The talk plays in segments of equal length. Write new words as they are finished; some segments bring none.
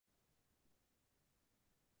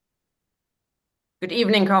Good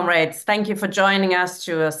evening, comrades. Thank you for joining us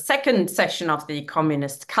to a second session of the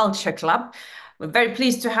Communist Culture Club. We're very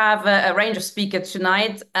pleased to have a range of speakers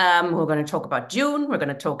tonight. We're going to talk about Dune. We're going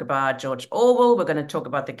to talk about George Orwell. We're going to talk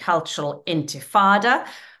about the cultural Intifada.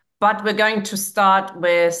 But we're going to start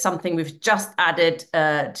with something we've just added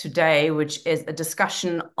today, which is a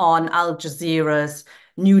discussion on Al Jazeera's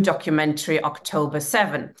new documentary, October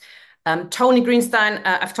 7. Tony Greenstein,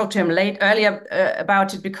 I've talked to him earlier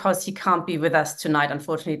about it because he can't be with us tonight.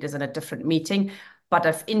 Unfortunately, it is in a different meeting, but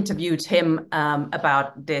I've interviewed him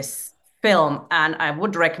about this film, and I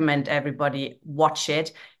would recommend everybody watch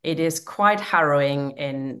it. It is quite harrowing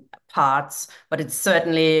in parts, but it's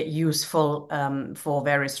certainly useful for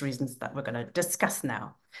various reasons that we're going to discuss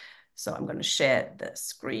now. So I'm going to share the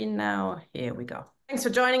screen now. Here we go. Thanks for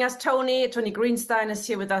joining us, Tony. Tony Greenstein is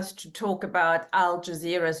here with us to talk about Al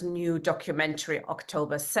Jazeera's new documentary,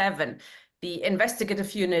 October 7. The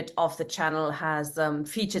investigative unit of the channel has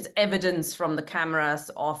featured evidence from the cameras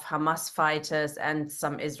of Hamas fighters and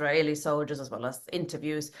some Israeli soldiers, as well as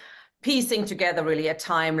interviews, piecing together really a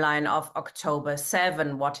timeline of October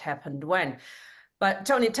 7, what happened when. But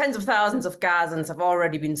Tony, tens of thousands of Gazans have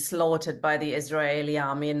already been slaughtered by the Israeli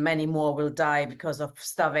army, and many more will die because of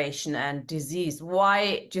starvation and disease.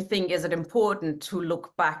 Why do you think is it important to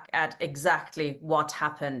look back at exactly what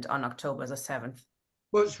happened on October the 7th?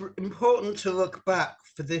 Well, it's important to look back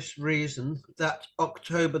for this reason, that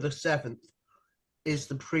October the 7th is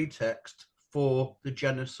the pretext for the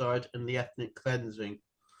genocide and the ethnic cleansing.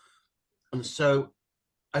 And so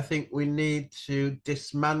I think we need to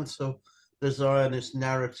dismantle the Zionist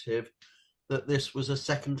narrative that this was a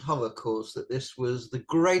second Holocaust, that this was the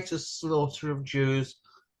greatest slaughter of Jews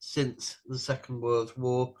since the Second World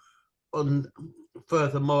War. And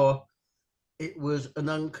furthermore, it was an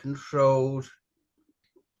uncontrolled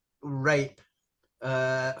rape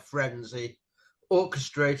frenzy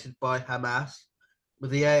orchestrated by Hamas with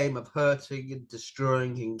the aim of hurting and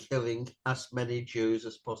destroying and killing as many Jews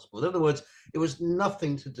as possible. In other words, it was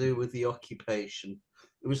nothing to do with the occupation.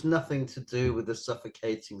 It was nothing to do with the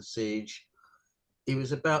suffocating siege. It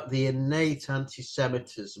was about the innate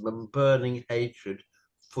anti-Semitism and burning hatred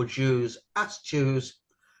for Jews as Jews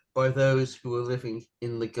by those who were living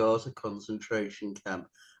in the Gaza concentration camp.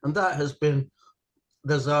 And that has been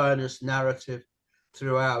the Zionist narrative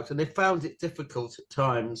throughout. And they found it difficult at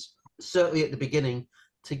times, certainly at the beginning,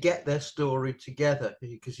 to get their story together,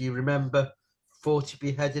 because you remember 40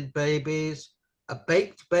 beheaded babies, a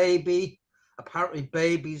baked baby, apparently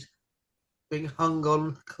babies being hung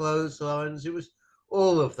on clotheslines. It was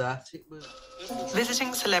all of that.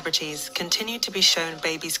 Visiting celebrities continue to be shown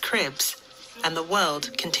babies' cribs, and the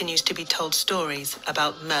world continues to be told stories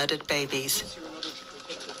about murdered babies.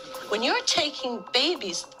 When you're taking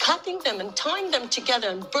babies, cutting them and tying them together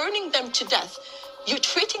and burning them to death, you're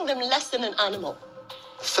treating them less than an animal.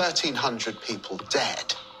 1,300 people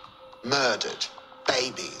dead, murdered,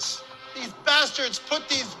 babies. These bastards put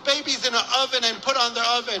these babies in an oven and put on the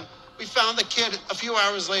oven. We found the kid a few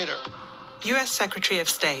hours later. US Secretary of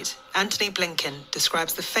State Antony Blinken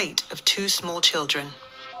describes the fate of two small children.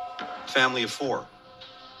 Family of four,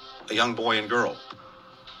 a young boy and girl,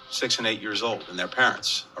 6 and 8 years old, and their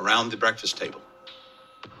parents around the breakfast table.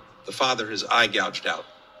 The father, his eye gouged out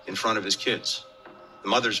in front of his kids. The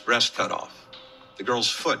mother's breast cut off. The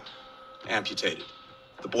girl's foot amputated.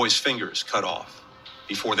 The boy's fingers cut off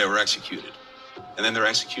before they were executed. And then their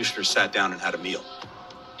executioners sat down and had a meal.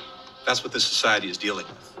 That's what this society is dealing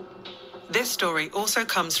with. This story also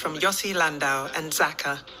comes from Yossi Landau and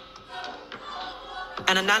Zaka.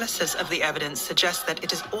 An analysis of the evidence suggests that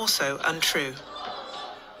it is also untrue.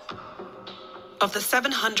 Of the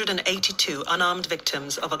 782 unarmed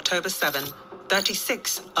victims of October 7,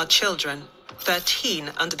 36 are children,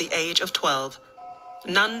 13 under the age of 12.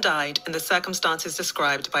 None died in the circumstances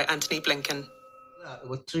described by Antony Blinken. There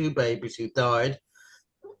were two babies who died,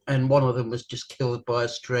 and one of them was just killed by a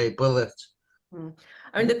stray bullet.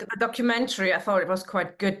 I mean, the documentary, I thought it was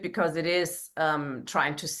quite good because it is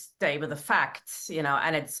trying to stay with the facts,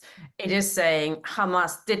 and it is saying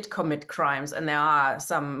Hamas did commit crimes, and there are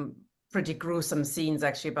some pretty gruesome scenes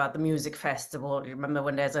actually about the music festival. You remember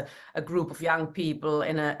when there's a group of young people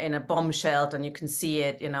in a bomb shelter, and you can see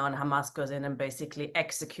it, and Hamas goes in and basically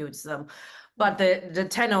executes them. But the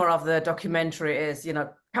tenor of the documentary is,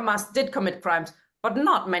 Hamas did commit crimes, but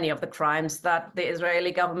not many of the crimes that the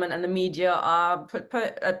Israeli government and the media are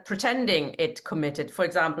pretending it committed. For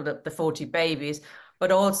example, the 40 babies,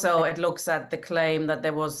 but also it looks at the claim that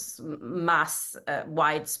there was mass,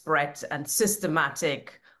 widespread and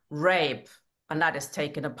systematic rape, and that is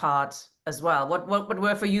taken apart as well. What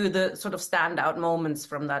were for you the sort of standout moments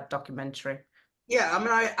from that documentary? Yeah, I mean,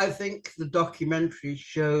 I think the documentary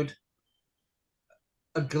showed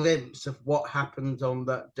a glimpse of what happened on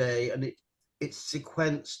that day, and it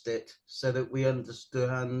sequenced it so that we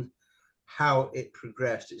understand how it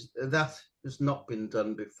progressed. That has not been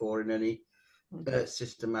done before in any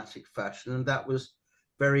systematic fashion, and that was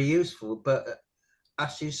very useful. But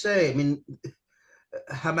as you say, I mean,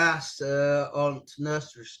 Hamas aren't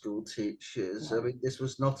nursery school teachers. No. I mean, this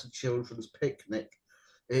was not a children's picnic.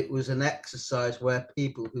 It was an exercise where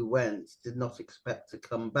people who went did not expect to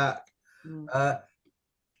come back.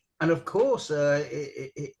 And of course,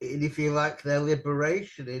 if you like, their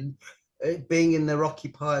liberation in being in their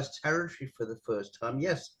occupiers' territory for the first time,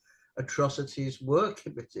 yes, atrocities were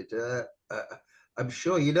committed. I'm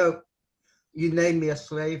sure, you name me a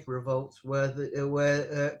slave revolt where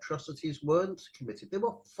atrocities weren't committed. There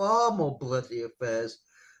were far more bloody affairs.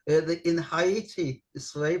 In Haiti, the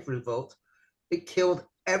slave revolt, it killed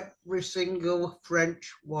every single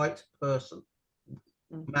French white person,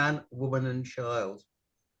 man, woman, and child.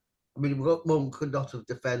 I mean, one could not have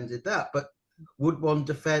defended that, but would one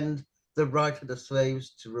defend the right of the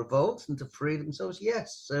slaves to revolt and to free themselves?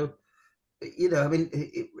 Yes. So, I mean,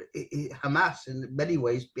 Hamas in many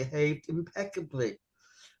ways behaved impeccably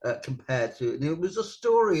compared to, and it was a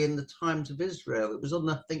story in the Times of Israel. It was on,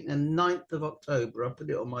 I think, the 9th of October. I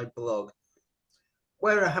put it on my blog,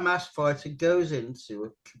 where a Hamas fighter goes into a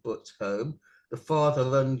kibbutz home. The father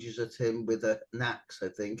lunges at him with an axe, I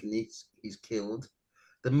think, and he's killed.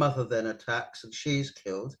 The mother then attacks and she's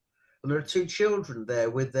killed. And there are two children there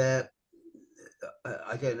with their,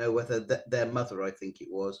 I don't know whether their mother, I think it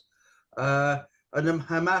was. And then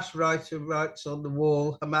Hamas writer writes on the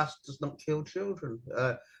wall, Hamas does not kill children,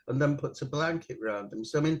 and then puts a blanket around them.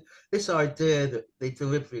 So, I mean, this idea that they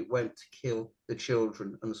deliberately went to kill the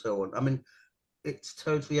children and so on, I mean, it's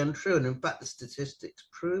totally untrue. And in fact, the statistics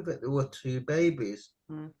prove it. There were 2 babies.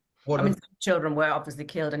 I mean, children were obviously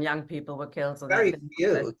killed and young people were killed, so very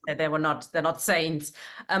few. They're not saints.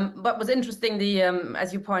 But what's interesting,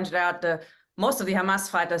 as you pointed out, most of the Hamas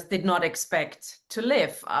fighters did not expect to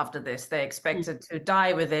live after this. They expected to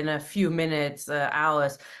die within a few minutes,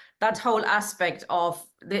 hours. That whole aspect of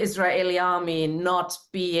the Israeli army not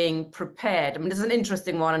being prepared. I mean, this is an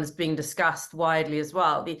interesting one, and it's being discussed widely as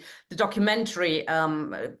well. The documentary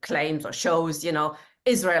claims or shows,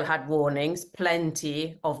 Israel had warnings,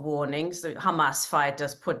 plenty of warnings. The Hamas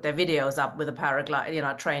fighters put their videos up with the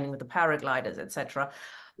paraglide, training with the paragliders, etc.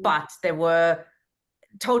 But they were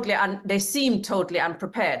they seemed totally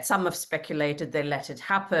unprepared. Some have speculated they let it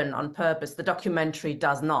happen on purpose. The documentary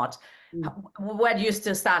does not. Where do you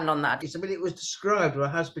still stand on that? I mean, it was described, or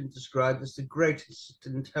has been described, as the greatest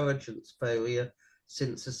intelligence failure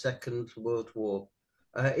since the Second World War.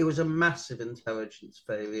 It was a massive intelligence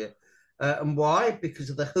failure. And why? Because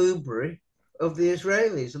of the hubris of the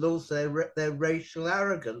Israelis and also their racial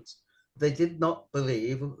arrogance. They did not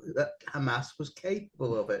believe that Hamas was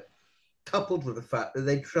capable of it, coupled with the fact that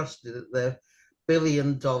they trusted that their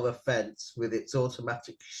billion-dollar fence with its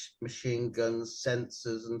automatic machine guns,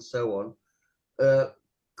 sensors, and so on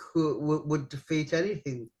would defeat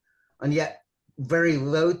anything. And yet, very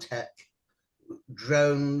low-tech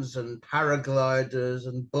drones and paragliders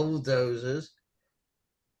and bulldozers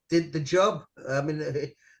did the job. I mean,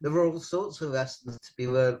 there were all sorts of lessons to be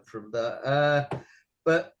learned from that.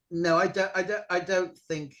 But no, I don't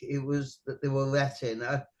think it was that they were let in.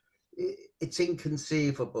 It's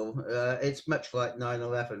inconceivable. It's much like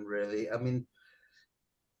 9/11, really. I mean,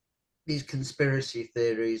 these conspiracy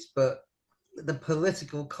theories, but the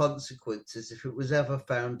political consequences, if it was ever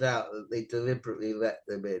found out that they deliberately let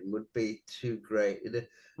them in, would be too great.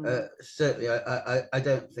 Certainly, I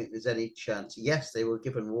don't think there's any chance. Yes, they were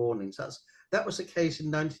given warnings. That was the case in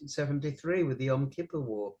 1973 with the Yom Kippur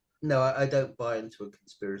War. No, I don't buy into a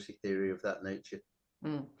conspiracy theory of that nature.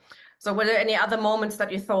 So were there any other moments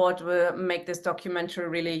that you thought would make this documentary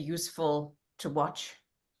really useful to watch?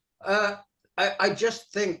 I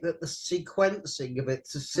just think that the sequencing of it,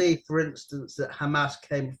 to see, for instance, that Hamas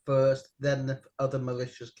came first, then the other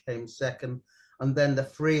militias came second, and then the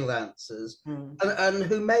freelancers, and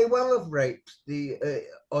who may well have raped the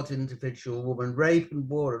odd individual woman. Rape and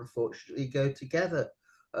war, unfortunately, go together.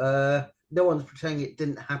 No one's pretending it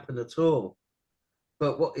didn't happen at all.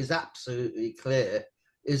 But what is absolutely clear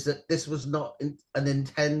is that this was not an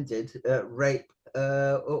intended rape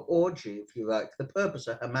or orgy, if you like. The purpose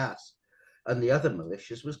of Hamas and the other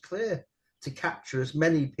militias was clear: to capture as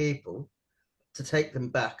many people, to take them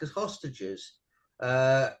back as hostages.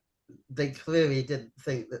 They clearly didn't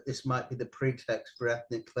think that this might be the pretext for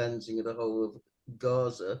ethnic cleansing of the whole of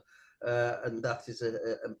Gaza, and that is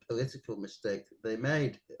a political mistake that they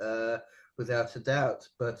made. without a doubt.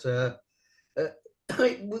 But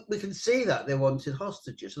we can see that they wanted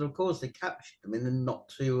hostages, and of course they captured them in a not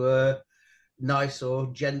too nice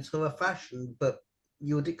or gentle a fashion. But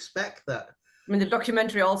you would expect that. I mean, the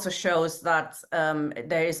documentary also shows that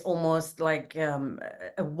there is almost like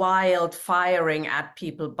a wild firing at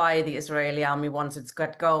people by the Israeli army once it's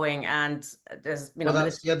got going, and there's well,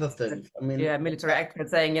 that's the other thing. I mean, military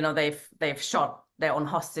experts saying they've shot their own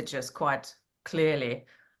hostages quite clearly.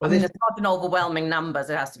 Well, I mean, it's not in overwhelming numbers,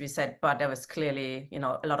 it has to be said, but there was clearly a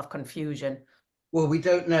lot of confusion. Well, we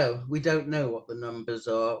don't know. We don't know what the numbers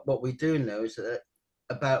are. What we do know is that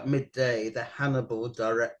about midday, the Hannibal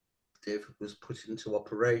Directive was put into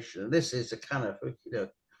operation. And this is a kind of,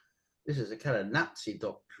 this is a kind of Nazi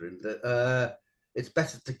doctrine that it's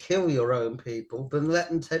better to kill your own people than let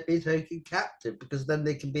them be taken captive, because then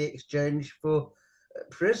they can be exchanged for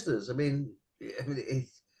prisoners. I mean,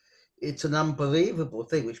 it's an unbelievable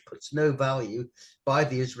thing which puts no value by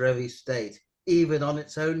the Israeli state, even on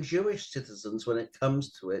its own Jewish citizens when it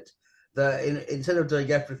comes to it. That instead of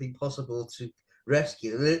doing everything possible to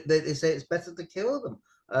rescue them, they say it's better to kill them.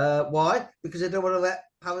 Why? Because they don't want to let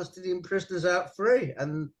Palestinian prisoners out free.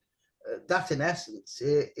 And that, in essence,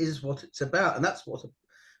 is what it's about. And that's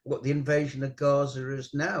what the invasion of Gaza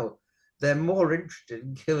is now. They're more interested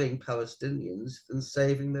in killing Palestinians than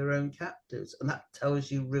saving their own captives. And that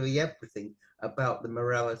tells you really everything about the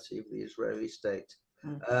morality of the Israeli state.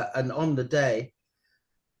 And on the day,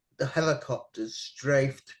 the helicopters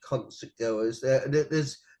strafed concert goers.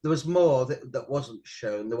 There was more that wasn't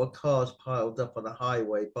shown. There were cars piled up on a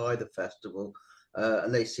highway by the festival,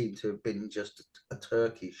 and they seem to have been just a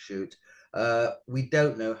turkey shoot. We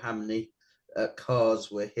don't know how many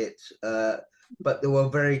cars were hit, but there were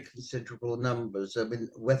very considerable numbers. I mean,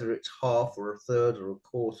 whether it's half or a third or a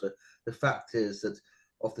quarter, the fact is that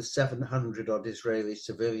of the 700 odd Israeli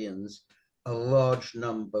civilians, a large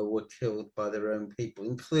number were killed by their own people,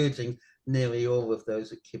 including nearly all of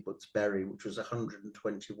those at Kibbutz Be'eri, which was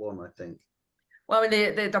 121, I think. Well,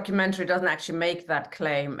 the documentary doesn't actually make that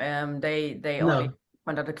claim. They only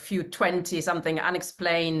point out a few 20-something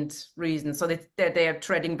unexplained reasons. So they are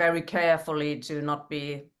treading very carefully to not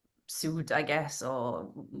be sued, I guess, or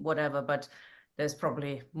whatever. But there's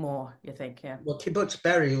probably more, you think, yeah. Well, Kibbutz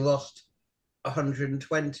Be'eri lost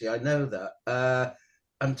 120, I know that.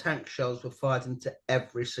 And tank shells were fired into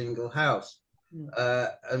every single house.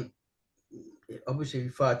 And obviously, if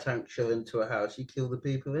you fire a tank shell into a house, you kill the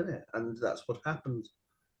people in it, and that's what happened.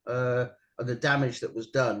 And the damage that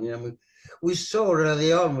was done, we saw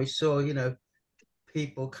early on. We saw,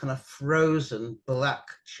 people kind of frozen, black,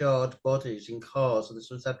 charred bodies in cars, and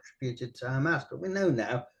this was attributed to Hamas. But we know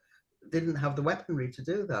now they didn't have the weaponry to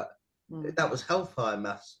do that. That was Hellfire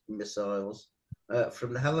missiles.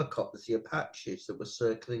 From the helicopters, the Apaches that were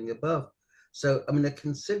circling above. So, I mean, a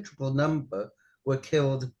considerable number were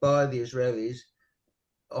killed by the Israelis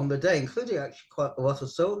on the day, including actually quite a lot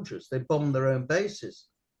of soldiers. They bombed their own bases.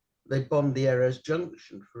 They bombed the Erez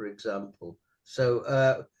Junction, for example.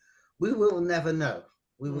 So we will never know.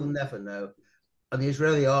 We will never know. And the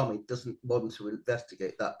Israeli army doesn't want to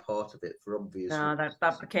investigate that part of it for obvious reasons.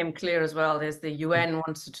 That became clear as well. There's the UN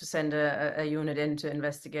wants to send a unit in to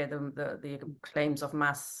investigate the claims of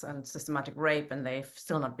mass and systematic rape, and they've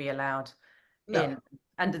still not be allowed in.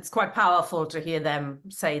 And it's quite powerful to hear them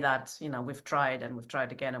say that, we've tried and we've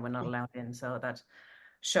tried again and we're not allowed in. So that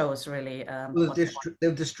shows really...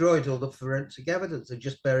 they've destroyed all the forensic evidence. They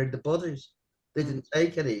just buried the bodies. They didn't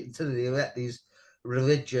take any until they let these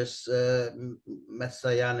religious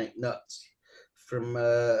messianic nuts from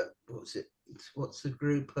what's the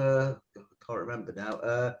group, I can't remember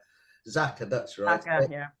now, Zaka, that's right. Zaka,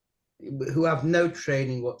 yeah. Who have no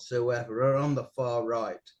training whatsoever, are on the far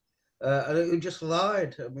right, and who just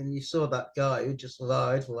lied. I mean, you saw that guy who just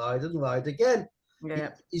lied and lied again.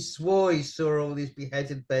 He swore he saw all these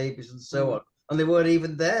beheaded babies and so on, and they weren't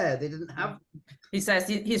even there. They didn't have. He says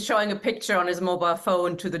he's showing a picture on his mobile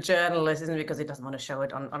phone to the journalist, isn't it? Because he doesn't want to show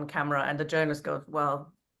it on camera. And the journalist goes,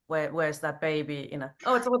 well, where's that baby?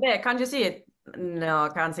 Oh, it's over there. Can't you see it? No, I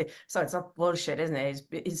can't see. So it's not bullshit, isn't it?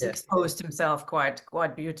 He's exposed himself quite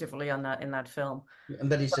beautifully in that film.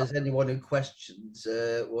 And then he says anyone who questions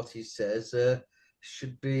what he says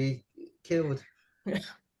should be killed.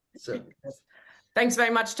 So. Thanks very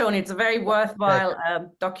much, Tony. It's a very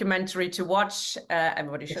worthwhile documentary to watch.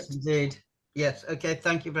 Everybody should. Yes, indeed. Yes. Okay.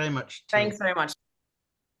 Thank you very much. Thanks very much.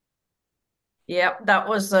 Yeah, that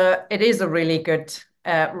was it is a really good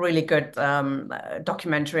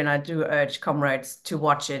documentary, and I do urge comrades to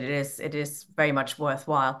watch it. It is very much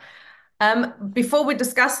worthwhile. Before we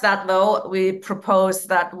discuss that, though, we propose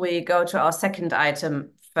that we go to our second item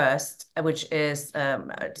first, which is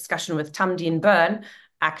a discussion with Tamdeen Byrne,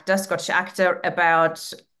 actor, Scottish actor,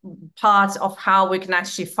 about parts of how we can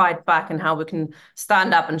actually fight back and how we can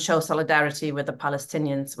stand up and show solidarity with the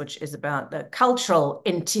Palestinians, which is about the cultural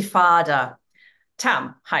intifada.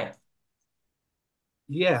 Tam, hi.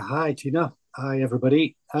 Yeah, hi Tina. Hi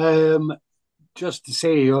everybody. Just to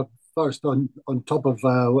say, first on top of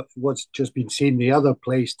what's just been seen, the other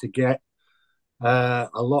place to get a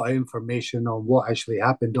lot of information on what actually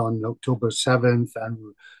happened on October 7th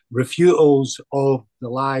and refutals of the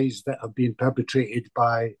lies that have been perpetrated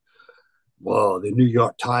by, well, the New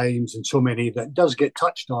York Times and so many that does get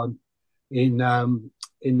touched on in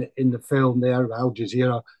the film there, Al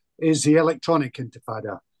Jazeera, is the electronic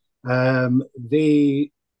intifada.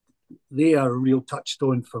 They are a real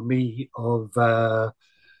touchstone for me of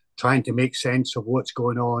trying to make sense of what's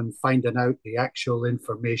going on, finding out the actual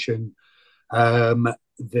information.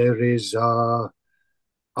 There is a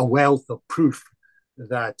wealth of proof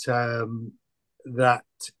that that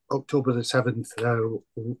October the 7th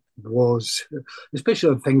was, especially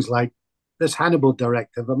on things like this Hannibal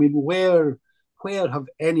directive. I mean, where have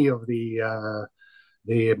any of the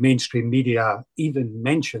mainstream media even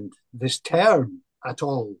mentioned this term at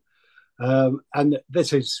all? And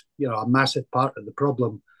this is, a massive part of the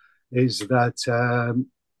problem, is that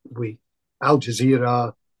Al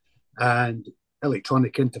Jazeera and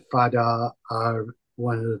electronic intifada are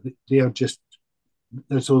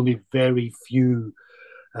there's only very few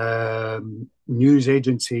news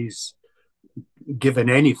agencies given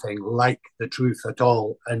anything like the truth at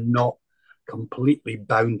all, and not completely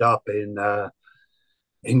bound up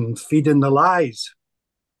in feeding the lies.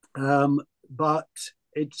 But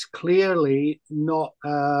it's clearly not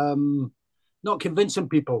convincing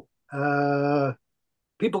people.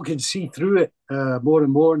 People can see through it more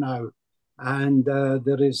and more now, and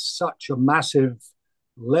there is such a massive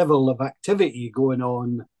level of activity going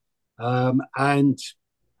on, and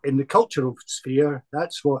in the cultural sphere,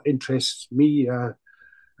 that's what interests me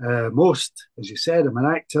most. As you said, I'm an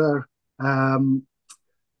actor,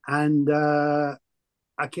 and I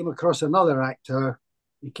came across another actor.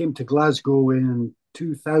 He came to Glasgow in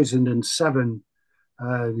 2007.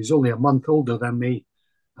 He's only a month older than me,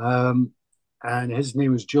 and his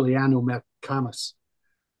name was Giuliano Mercamus,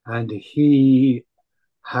 and he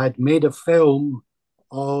had made a film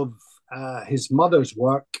of his mother's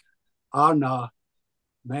work, Arna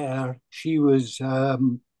Meir. She was a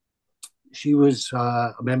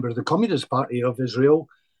member of the Communist Party of Israel,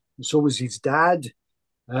 and so was his dad.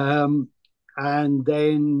 And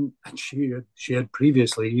then she had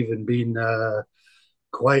previously even been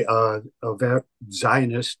quite a overt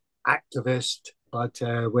Zionist activist, but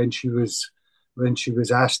when she was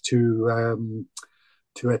asked to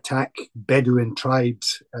attack Bedouin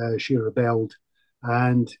tribes, she rebelled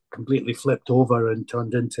and completely flipped over and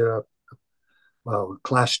turned into a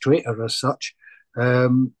class traitor as such,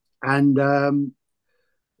 and then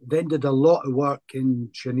did a lot of work in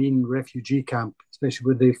Jenin refugee camp, especially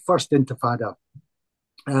with the first Intifada,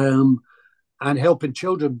 and helping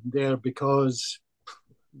children there because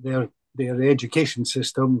their education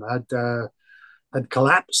system had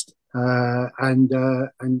collapsed, and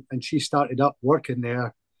she started up working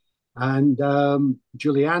there, and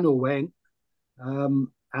Giuliano went,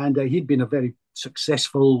 and he'd been a very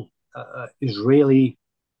successful Israeli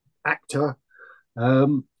actor,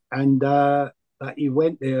 and he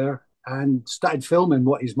went there and started filming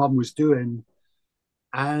what his mum was doing,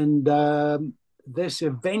 and this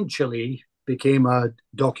eventually became a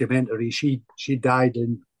documentary. She died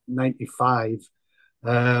in '95,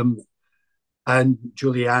 and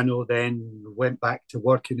Giuliano then went back to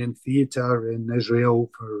working in theatre in Israel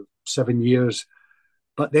for 7 years.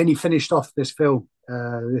 But then he finished off this film,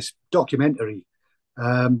 this documentary,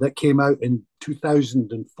 that came out in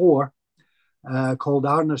 2004, called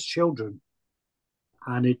Arna's Children.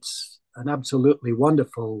 And it's an absolutely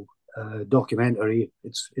wonderful documentary.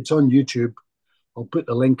 It's on YouTube. I'll put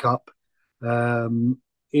the link up. ARNA,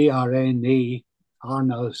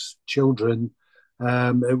 Arna's Children.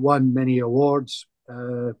 It won many awards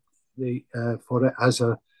for it as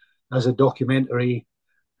a documentary,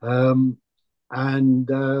 and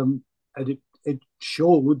it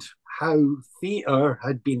showed how theatre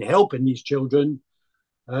had been helping these children,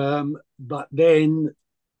 but then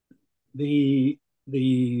the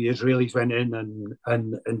Israelis went in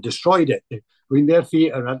and destroyed it. I mean, their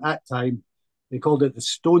theatre at that time, they called it the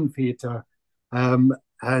Stone Theatre, and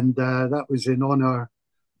that was in honour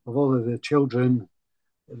of all of the children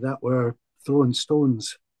that were throwing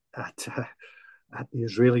stones at the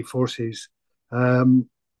Israeli forces,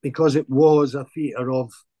 because it was a theatre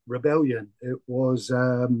of rebellion. It was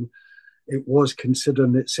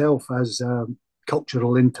considering itself as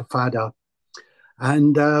cultural intifada.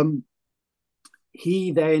 And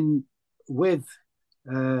he then, with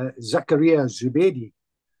Zakaria Zubeidi,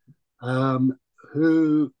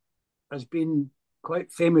 who has been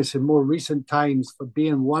quite famous in more recent times for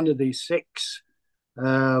being one of the 6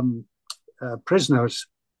 prisoners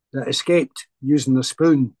that escaped using the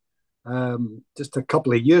spoon just a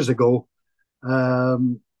couple of years ago.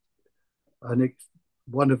 And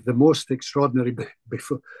one of the most extraordinary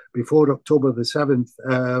before October the 7th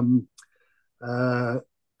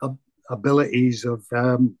abilities of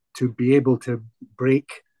to be able to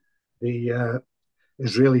break the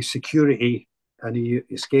Israeli security, and he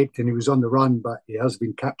escaped and he was on the run, but he has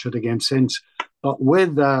been captured again since. But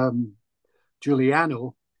with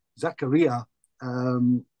Giuliano, Zakaria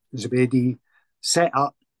Zubeidi set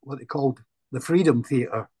up what they called the Freedom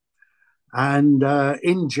Theatre, and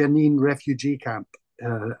in Jenin refugee camp.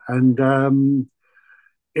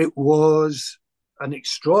 It was an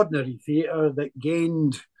extraordinary theatre that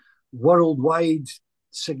gained worldwide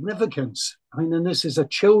significance. I mean, and this is a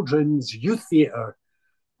children's youth theatre.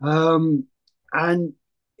 And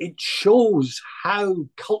it shows how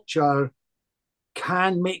culture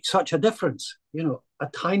can make such a difference. You know, a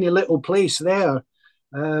tiny little place there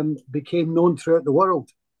became known throughout the world.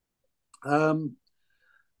 And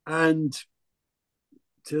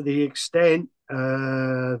to the extent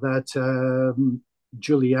that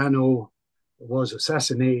Giuliano was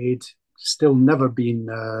assassinated, still never been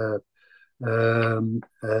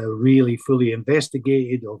really fully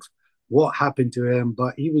investigated of what happened to him,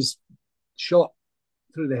 but he was shot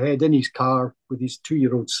through the head in his car with his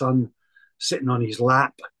 2-year-old son sitting on his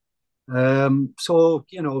lap. So,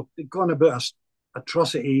 you know, they've gone about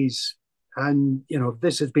atrocities, and, you know,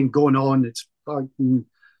 this has been going on. It's for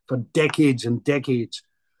decades and decades.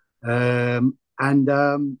 The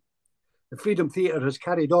Freedom Theatre has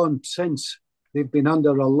carried on since. They've been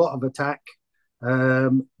under a lot of attack.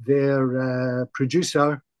 Their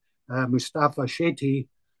producer, Mustafa Shetty,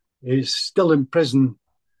 is still in prison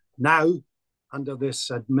now under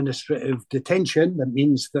this administrative detention. That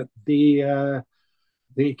means that they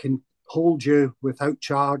can hold you without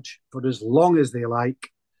charge for as long as they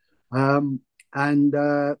like.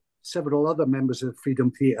 Several other members of the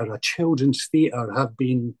Freedom Theatre, a children's theatre, have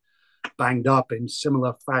been banged up in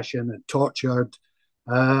similar fashion and tortured,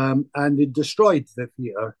 and they destroyed the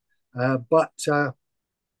theatre. But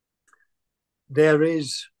there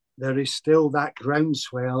is still that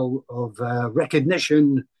groundswell of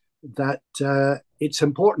recognition that it's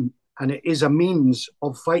important, and it is a means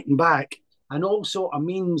of fighting back, and also a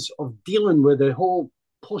means of dealing with the whole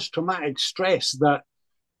post-traumatic stress that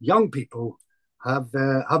young people have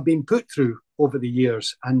been put through over the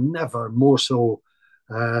years, and never more so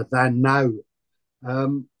than now.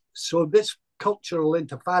 So this cultural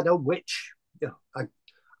intifada, which, you know,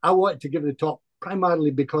 I wanted to give the talk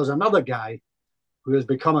primarily because another guy who has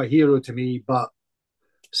become a hero to me, but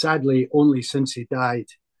sadly only since he died,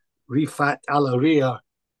 Rifat Alaria,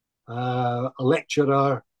 a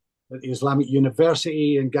lecturer at the Islamic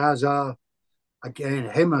University in Gaza, again,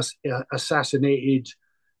 him assassinated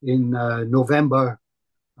in November.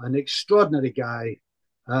 An extraordinary guy,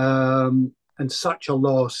 and such a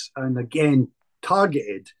loss, and again,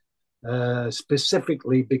 targeted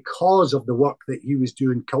specifically because of the work that he was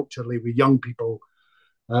doing culturally with young people.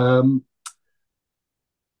 I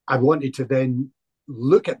wanted to then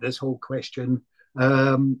look at this whole question,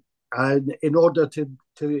 and in order to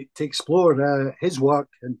explore his work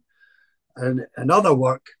and other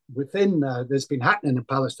work within that's been happening in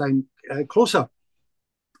Palestine closer,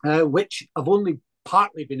 which I've only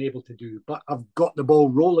partly been able to do, but I've got the ball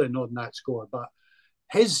rolling on that score. But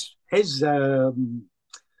his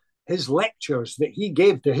lectures that he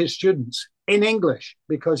gave to his students in English,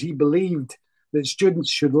 because he believed that students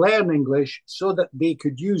should learn English so that they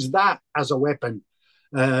could use that as a weapon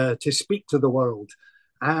to speak to the world,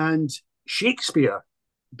 and Shakespeare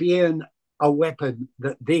being a weapon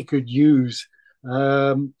that they could use.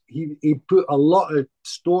 He put a lot of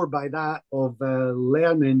store by that, of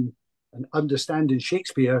learning and understanding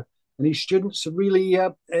Shakespeare, and his students really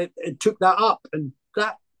took that up, and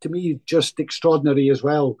that to me just extraordinary as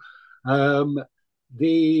well. There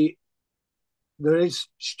is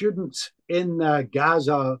students in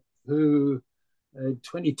Gaza who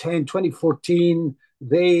 2010, 2014,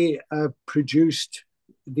 they produced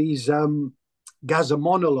these Gaza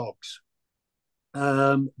monologues,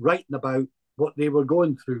 writing about what they were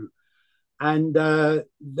going through. And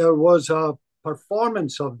there was a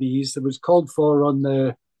performance of these that was called for on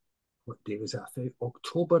the, what day was that? I think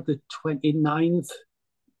October the 29th,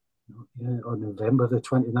 on November the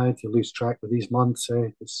 29th. You lose track of these months.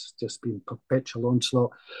 It's just been perpetual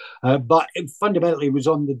onslaught. But fundamentally, it was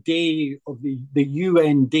on the day of the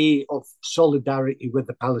UN Day of Solidarity with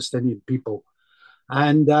the Palestinian people.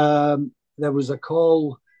 And there was a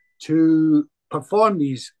call to perform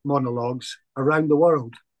these monologues around the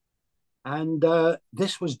world. And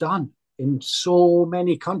this was done in so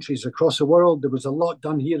many countries across the world. There was a lot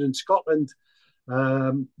done here in Scotland.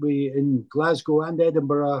 We in Glasgow and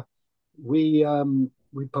Edinburgh, we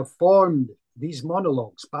performed these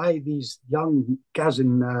monologues by these young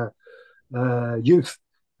Gazan youth,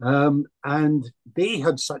 and they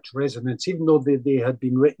had such resonance, even though they had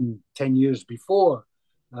been written 10 years before.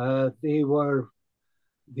 They were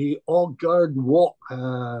the augured what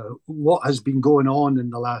has been going on in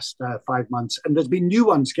the last 5 months, and there's been new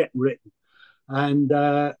ones getting written. And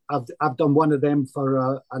I've done one of them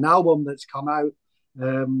for an album that's come out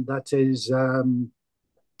that is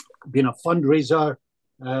been a fundraiser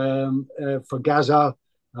for Gaza,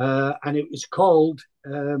 and it was called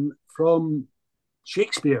From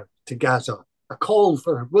Shakespeare to Gaza, a call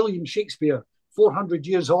for William Shakespeare 400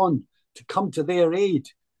 years on to come to their aid.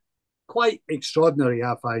 Quite extraordinary,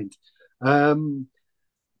 I find.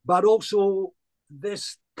 But also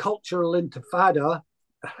this cultural intifada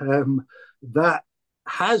that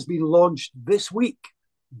has been launched this week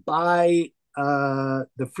by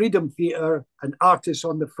the Freedom Theatre and Artists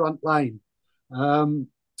on the Front Line.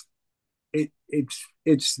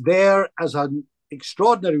 It's there as an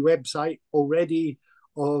extraordinary website already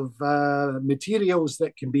of materials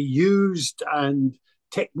that can be used and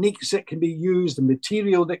techniques that can be used and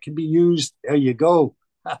material that can be used. There you go.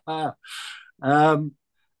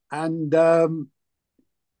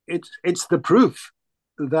 It's the proof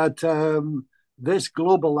that this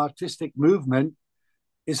global artistic movement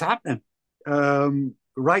is happening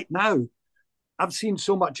right now. I've seen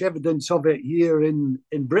so much evidence of it here in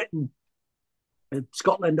Britain, in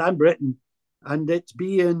Scotland and Britain, and it's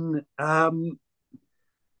being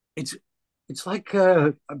it's like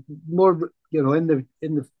more, in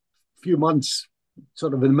the few months,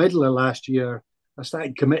 sort of in the middle of last year, I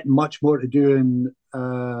started committing much more to doing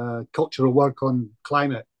cultural work on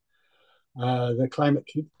climate, the climate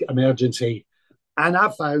emergency, and I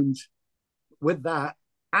found with that,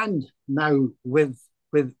 and now with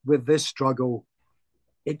this struggle,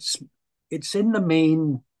 it's in the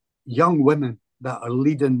main young women that are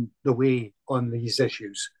leading the way on these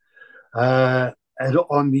issues, and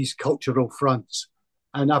on these cultural fronts.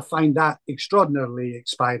 And I find that extraordinarily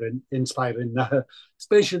inspiring,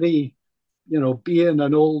 especially, being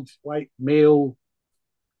an old white male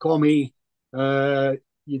commie,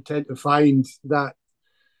 you tend to find that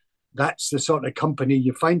that's the sort of company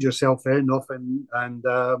you find yourself in often. And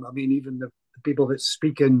I mean, even the people that's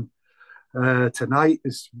speaking tonight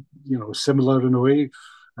is, similar in a way.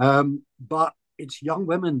 But it's young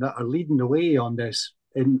women that are leading the way on this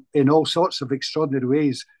in all sorts of extraordinary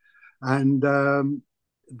ways. And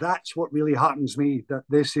that's what really heartens me, that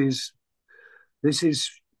this is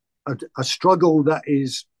a struggle that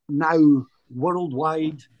is now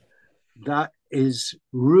worldwide, that is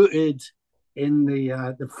rooted in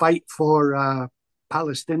the fight for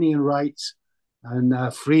Palestinian rights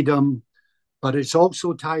and freedom, but it's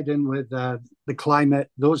also tied in with the climate,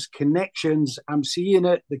 those connections. I'm seeing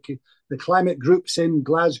it. The climate groups in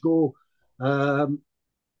Glasgow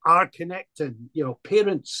are connecting,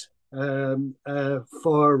 parents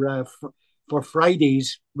for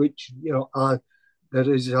Fridays, which,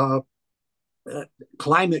 there is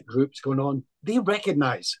climate groups going on. They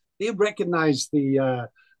recognize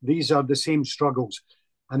these are the same struggles.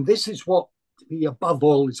 And this is what, to me, above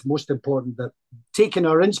all, is most important, that taking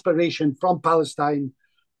our inspiration from Palestine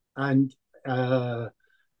and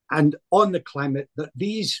on the climate, that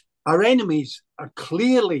these, our enemies, are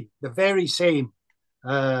clearly the very same.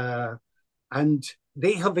 And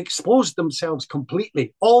they have exposed themselves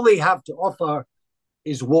completely. All they have to offer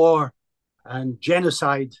is war and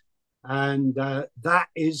genocide. And that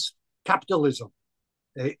is capitalism.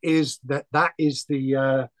 It is that is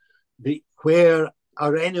the where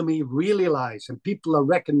our enemy really lies, and people are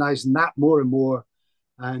recognizing that more and more.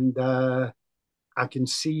 And I can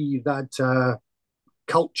see that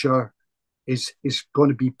culture is going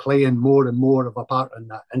to be playing more and more of a part in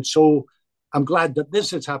that. And so I'm glad that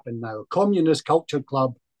this has happened now. Communist Culture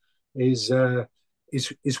Club is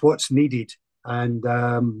what's needed, and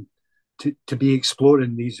to be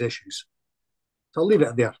exploring these issues. So I'll leave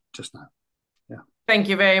it there just now. Thank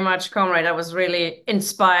you very much, Comrade. That was really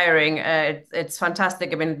inspiring. It's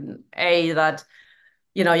fantastic. I mean, that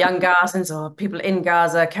young Gazans or people in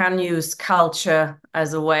Gaza can use culture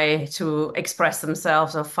as a way to express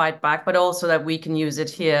themselves or fight back, but also that we can use it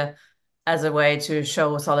here as a way to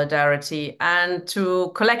show solidarity and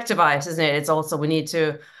to collectivize, isn't it? It's also, we need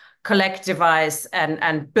to collectivize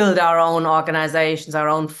and build our own organizations, our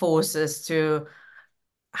own forces to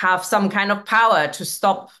have some kind of power to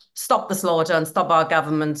stop the slaughter and stop our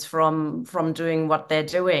governments from doing what they're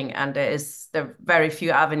doing. And there are very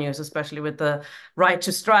few avenues, especially with the right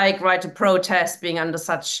to strike, right to protest being under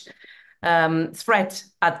such threat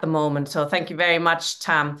at the moment. So thank you very much,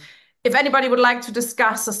 Tam. If anybody would like to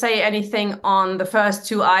discuss or say anything on the first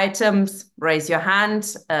two items, raise your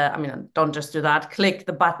hand. Don't just do that. Click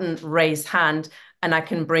the button, raise hand, and I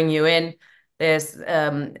can bring you in. There's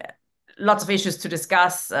lots of issues to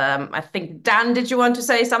discuss. I think, Dan, did you want to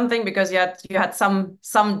say something? Because you had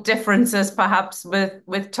some differences perhaps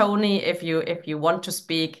with Tony. If you want to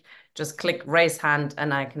speak, just click raise hand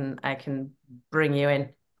and I can bring you in.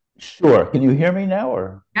 Sure. Can you hear me now,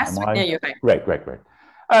 or yes, am I? Yeah, you can. Great.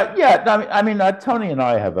 Tony and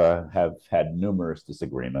I have had numerous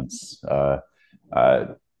disagreements.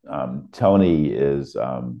 Tony is,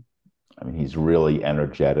 he's really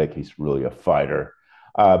energetic. He's really a fighter.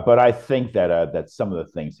 But I think that some of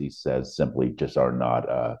the things he says simply just are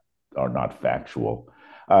not factual.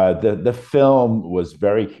 The film was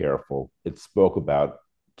very careful. It spoke about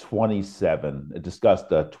 27. It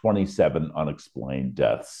discussed 27 unexplained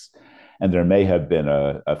deaths, and there may have been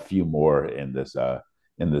a few more in this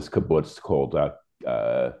kibbutz called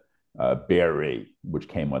Be'eri, which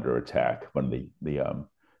came under attack when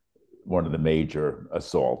one of the major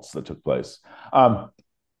assaults that took place.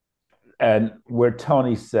 And where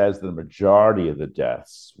Tony says the majority of the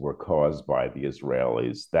deaths were caused by the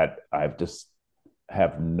Israelis, that I've just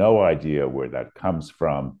have no idea where that comes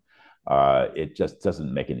from. It just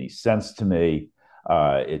doesn't make any sense to me.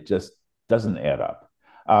 It just doesn't add up.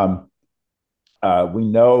 We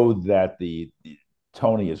know that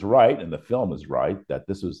Tony is right and the film is right, that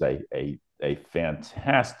this was a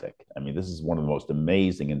fantastic, this is one of the most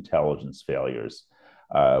amazing intelligence failures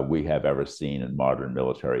we have ever seen in modern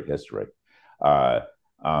military history.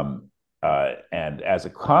 And as a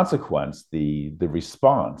consequence, the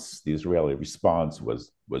Israeli response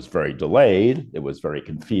was very delayed. It was very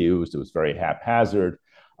confused. It was very haphazard.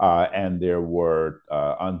 And there were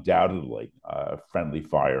undoubtedly friendly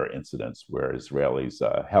fire incidents where Israelis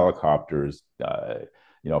helicopters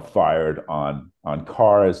fired on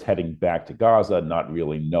cars heading back to Gaza, not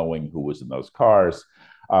really knowing who was in those cars.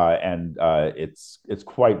 And it's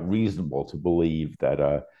quite reasonable to believe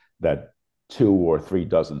that 2 or 3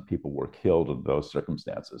 dozen people were killed in those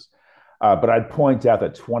circumstances. But I'd point out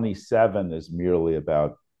that 27 is merely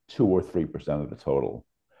about 2 or 3% of the total.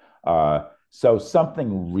 So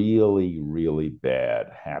something really, really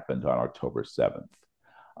bad happened on October 7th.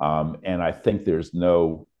 And I think there's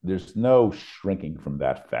no shrinking from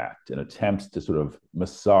that fact. And attempts to sort of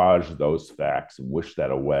massage those facts and wish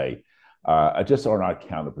that away just are not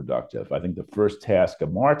counterproductive. I think the first task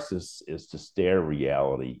of Marxists is to stare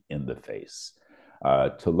reality in the face,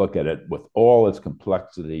 to look at it with all its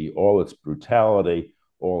complexity, all its brutality,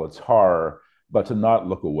 all its horror, but to not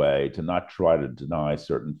look away, to not try to deny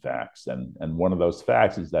certain facts. And one of those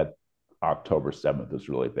facts is that October 7th is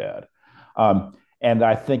really bad. And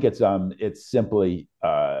I think it's simply,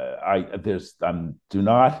 do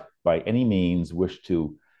not by any means wish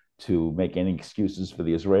to make any excuses for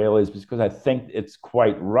the Israelis, because I think it's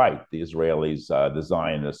quite right. The Israelis, the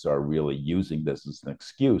Zionists, are really using this as an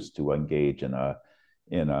excuse to engage in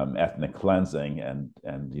ethnic cleansing and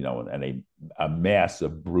a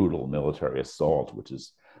massive, brutal military assault, which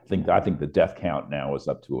is, I think the death count now is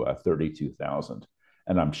up to 32,000,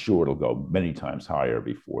 and I'm sure it'll go many times higher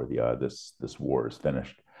before this war is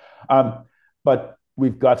finished. But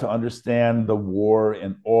we've got to understand the war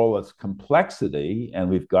in all its complexity, and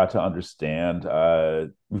we've got to understand,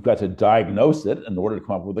 we've got to diagnose it in order to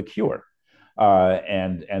come up with a cure.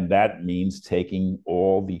 And that means taking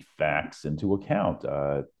all the facts into account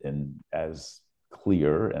in as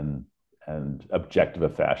clear and objective a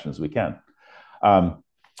fashion as we can.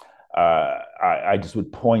 I just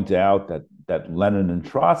would point out that Lenin and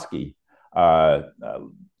Trotsky,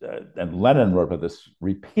 and Lenin wrote about this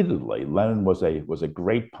repeatedly. Lenin was a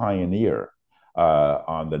great pioneer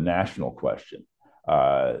on the national question.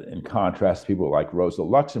 In contrast to people like Rosa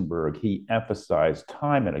Luxemburg, he emphasized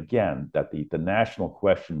time and again that the national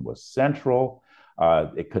question was central.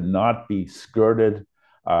 It could not be skirted.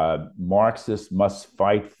 Marxists must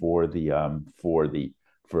fight for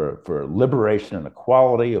liberation and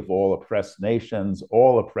equality of all oppressed nations.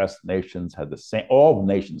 All oppressed nations had the same, all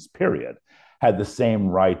nations, period, had the same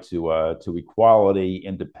right to equality,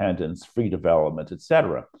 independence, free development,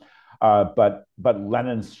 etc. But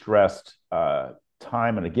Lenin stressed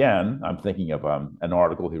time and again. I'm thinking of an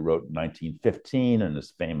article he wrote in 1915 and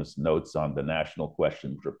his famous notes on the national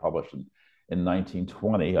question, which were published in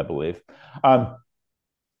 1920, I believe.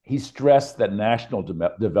 He stressed that national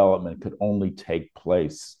development could only take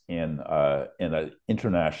place in an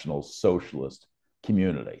international socialist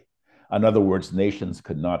community. In other words, nations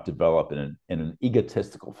could not develop in an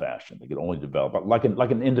egotistical fashion. They could only develop like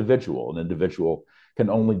an individual. An individual can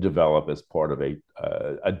only develop as part of a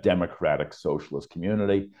democratic socialist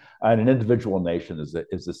community. And an individual nation is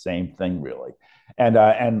the same thing, really. And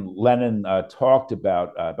Lenin talked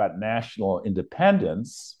about national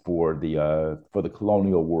independence for the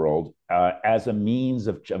colonial world as a means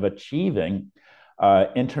of achieving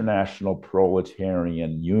international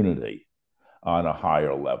proletarian unity on a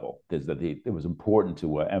higher level. It was important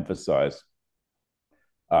to emphasize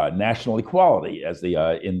national equality as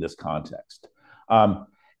in this context,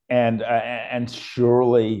 and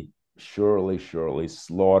surely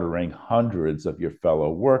slaughtering hundreds of your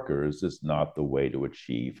fellow workers is not the way to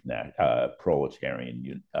achieve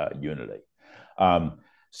proletarian unity.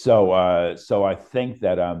 So I think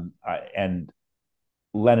that and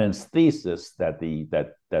Lenin's thesis that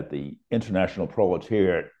the international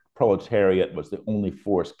proletariat was the only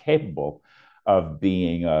force capable of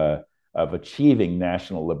achieving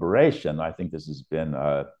national liberation. I think this has been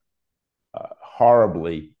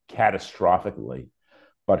horribly, catastrophically,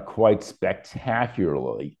 but quite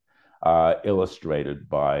spectacularly illustrated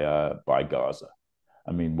by Gaza.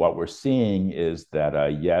 I mean, what we're seeing is that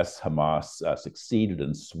yes, Hamas succeeded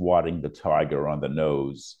in swatting the tiger on the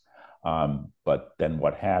nose, but then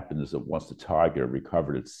what happened is that once the tiger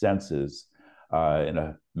recovered its senses, in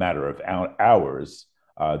a matter of hours,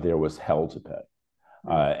 there was hell to pay.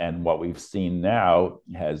 And what we've seen now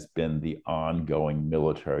has been the ongoing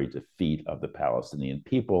military defeat of the Palestinian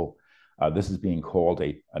people. This is being called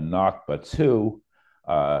a Nakba 2,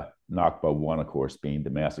 Nakba 1, of course, being the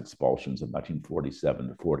mass expulsions of 1947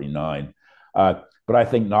 to 49. But I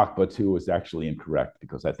think Nakba 2 is actually incorrect,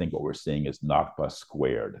 because I think what we're seeing is Nakba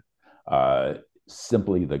squared.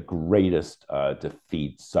 Simply the greatest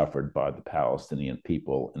defeat suffered by the Palestinian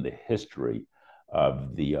people in the history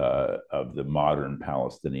of the modern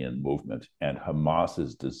Palestinian movement, and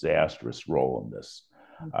Hamas's disastrous role in this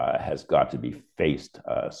has got to be faced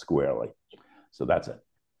squarely. So that's it.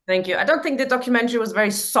 Thank you. I don't think the documentary was very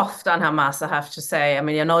soft on Hamas, I have to say. I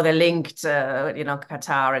mean, they're linked,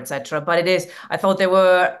 Qatar, etc. But I thought they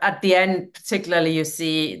were, at the end, particularly, you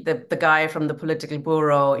see the guy from the political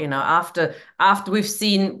bureau, after we've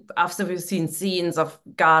seen scenes of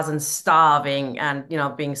Gazans starving and,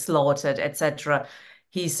 being slaughtered, etc.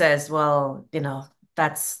 He says, well,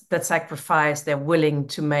 that's the sacrifice they're willing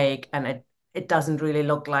to make, and it doesn't really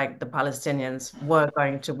look like the Palestinians were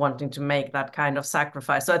wanting to make that kind of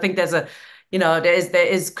sacrifice. So I think there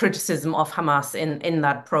is criticism of Hamas in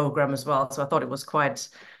that program as well. So I thought it was quite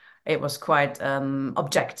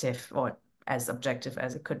objective, or as objective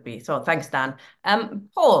as it could be. So thanks, Dan.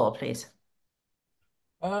 Paul, please.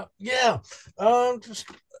 Just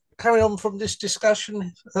carry on from this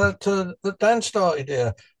discussion that Dan started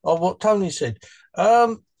here on what Tony said.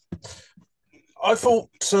 I thought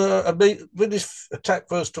when this attack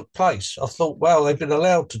first took place, I thought, well, they've been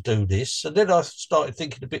allowed to do this. And then I started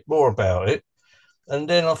thinking a bit more about it. And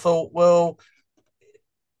then I thought, well,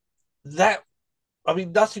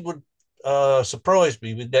 nothing would surprise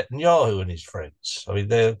me with Netanyahu and his friends. I mean,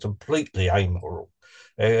 they're completely amoral.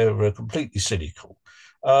 They're completely cynical.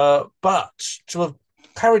 But to have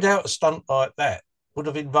carried out a stunt like that would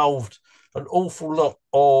have involved an awful lot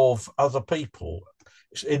of other people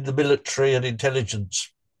in the military and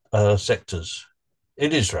intelligence sectors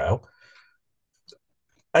in Israel.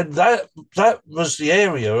 And that was the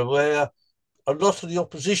area where a lot of the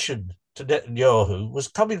opposition to Netanyahu was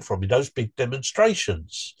coming from in those big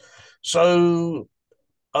demonstrations. So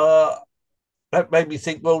that made me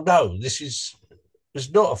think, well, no, this is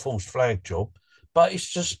not a false flag job, but it's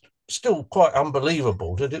just still quite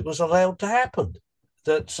unbelievable that it was allowed to happen,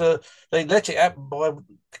 that they let it happen by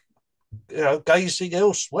gazing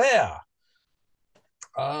elsewhere.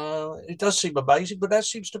 It does seem amazing, but that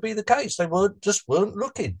seems to be the case. They weren't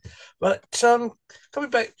looking. But coming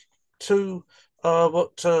back to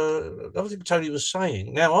what I think Tony was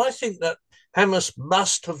saying, now I think that Hamas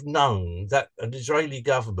must have known that an Israeli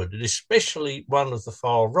government, and especially one of the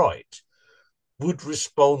far right, would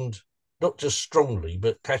respond not just strongly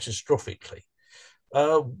but catastrophically.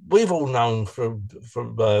 We've all known from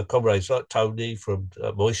comrades like Tony, from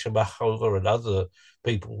Moshe Machover and other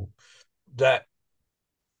people that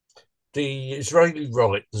the Israeli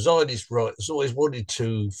right, the Zionist right, has always wanted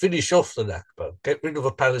to finish off the Nakba, get rid of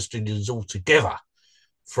the Palestinians altogether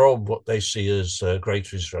from what they see as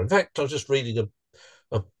Greater Israel. In fact, I was just reading a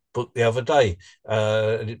book the other day,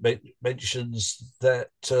 and it mentions that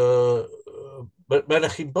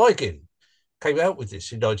Menachem Begin came out with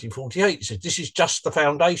this in 1948. He said, this is just the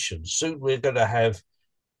foundation. Soon we're going to have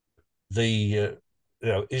the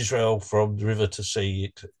Israel from the river to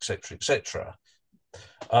sea, etc., etc.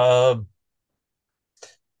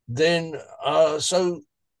 So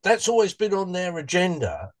that's always been on their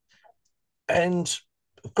agenda. And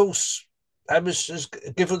of course, Hamas has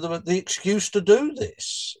given them the excuse to do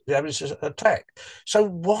this, the Hamas attack. So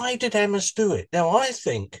why did Hamas do it? Now, I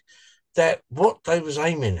think that what they was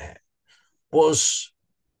aiming at was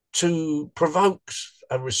to provoke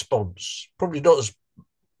a response, probably not as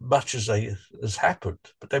much as has happened,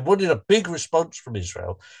 but they wanted a big response from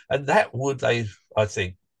Israel, and that would, I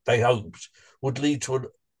think, they hoped, would lead to a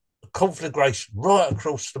conflagration right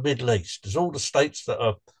across the Middle East, as all the states that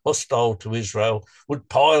are hostile to Israel would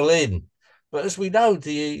pile in. But as we know,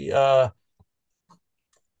 the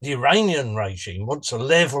Iranian regime wants a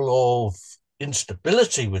level of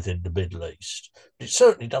instability within the Middle East. It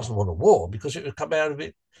certainly doesn't want a war because it would come out of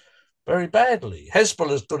it very badly.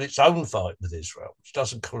 Hezbollah's done its own fight with Israel, which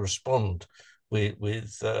doesn't correspond with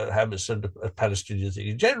Hamas and the Palestinians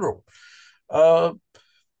in general.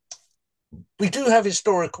 We do have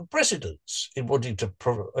historical precedents in wanting to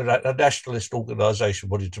a nationalist organisation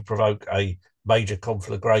wanting to provoke a major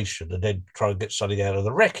conflagration and then try and get something out of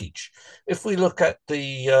the wreckage. If we look at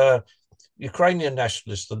the Ukrainian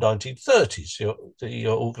nationalists of the 1930s, the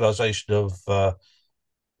organisation of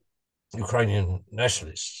Ukrainian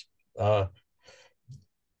nationalists,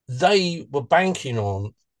 they were banking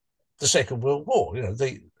on the Second World War,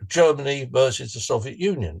 the Germany versus the Soviet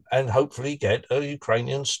Union, and hopefully get a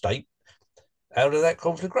Ukrainian state out of that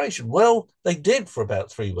conflagration. Well, they did for about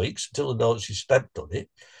 3 weeks until the Nazis stamped on it.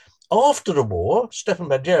 After the war, Stepan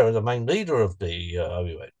Bandera, the main leader of the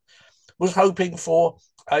OUN, was hoping for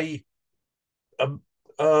a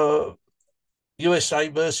USA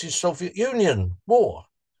versus Soviet Union war,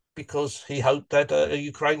 because he hoped that a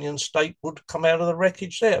Ukrainian state would come out of the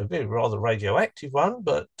wreckage there. A rather radioactive one,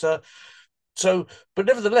 but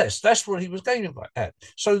nevertheless, that's what he was aiming at.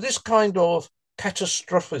 So this kind of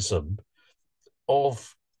catastrophism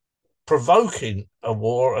of provoking a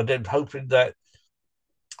war and then hoping that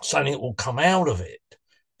something will come out of it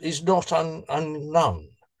is not unknown.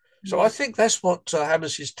 So I think that's what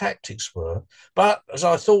Hamas's tactics were. But as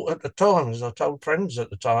I thought at the time, as I told friends at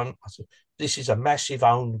the time, I said, this is a massive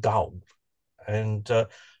own goal. And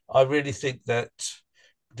I really think that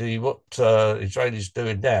what Israelis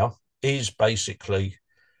doing now is basically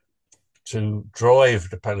to drive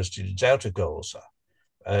the Palestinians out of Gaza.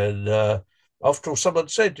 And after all, someone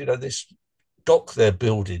said, this dock they're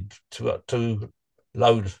building to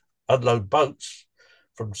unload boats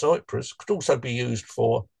from Cyprus could also be used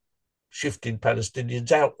for shifting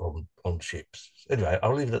Palestinians out on ships. Anyway,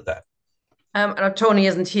 I'll leave it at that. Tony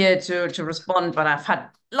isn't here to respond, but I've had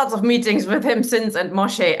lots of meetings with him since, and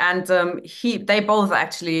Moshe, and they both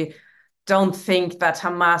actually don't think that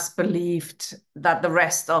Hamas believed that the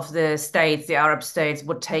rest of the states, the Arab states,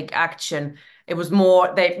 would take action. It was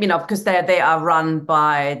more because they are run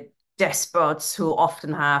by despots who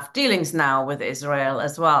often have dealings now with Israel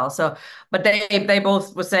as well. So, but they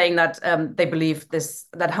both were saying that they believe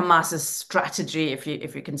that Hamas's strategy, if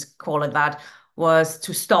you can call it that, was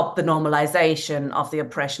to stop the normalization of the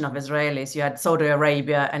oppression of Israelis. You had Saudi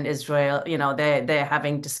Arabia and Israel, they're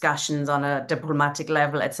having discussions on a diplomatic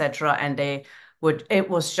level, etc. And it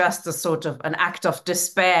was just a sort of an act of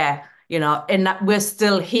despair, in that we're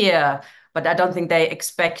still here, but I don't think they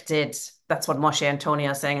expected. That's what Moshe and Tony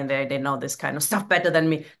are saying, and they know this kind of stuff better than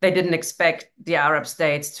me. They didn't expect the Arab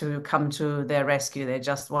states to come to their rescue. They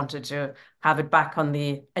just wanted to have it back on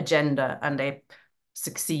the agenda, and they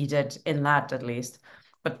succeeded in that at least.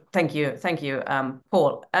 But thank you,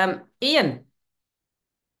 Paul. Ian.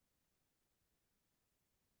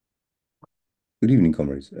 Good evening,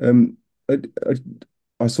 comrades.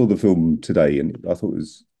 I saw the film today and I thought it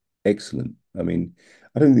was excellent. I mean,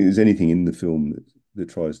 I don't think there's anything in the film that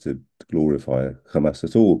tries to glorify Hamas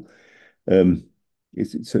at all.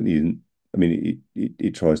 It certainly isn't. I mean,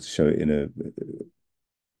 it tries to show it in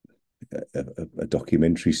a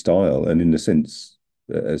documentary style, and in a sense,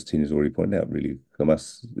 as Tina's already pointed out, really,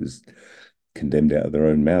 Hamas is condemned out of their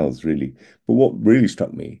own mouths, really. But what really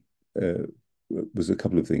struck me was a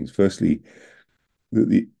couple of things. Firstly, that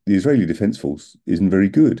the Israeli Defense Force isn't very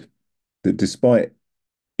good. That despite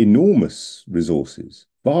enormous resources,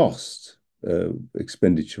 vast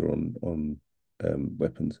expenditure on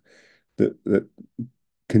weapons, that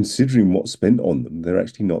considering what's spent on them, they're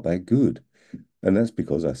actually not that good. And that's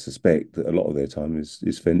because I suspect that a lot of their time is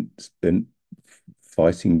spent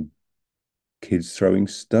fighting kids throwing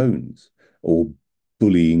stones or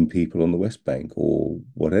bullying people on the West Bank or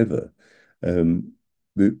whatever.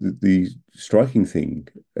 The striking thing,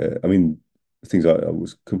 I mean, things I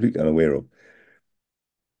was completely unaware of,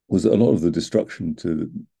 was that a lot of the destruction to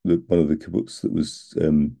one of the kibbutz that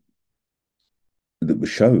was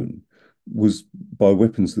shown was by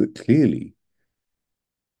weapons that clearly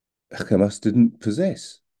Hamas didn't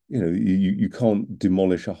possess. You know, you can't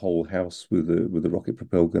demolish a whole house with a rocket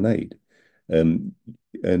propelled grenade, um,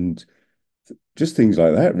 and just things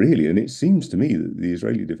like that, really. And it seems to me that the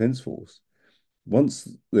Israeli Defense Force, once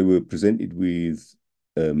they were presented with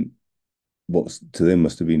what to them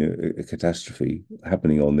must have been a catastrophe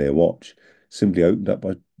happening on their watch, simply opened up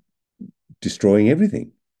by destroying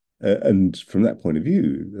everything. And from that point of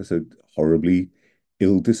view, that's a horribly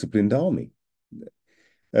ill-disciplined army.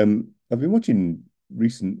 I've been watching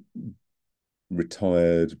recent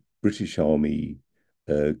retired British Army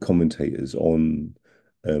commentators on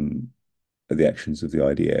the actions of the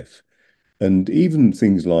IDF, and even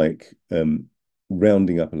things like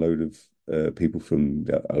rounding up a load of people from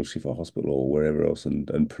Al Shifa Hospital or wherever else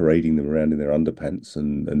and parading them around in their underpants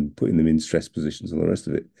and putting them in stress positions and the rest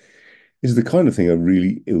of it is the kind of thing a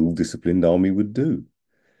really ill-disciplined army would do.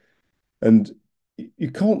 And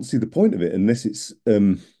you can't see the point of it unless it's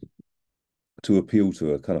to appeal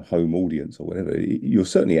to a kind of home audience or whatever. You're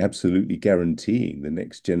certainly absolutely guaranteeing the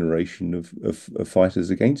next generation of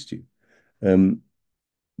fighters against you.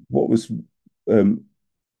 What was and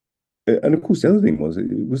of course the other thing was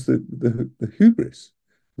it was the hubris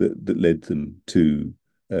that led them to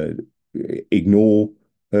ignore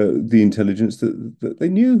the intelligence that they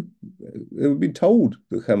knew. They were being told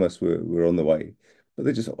that Hamas were on the way, but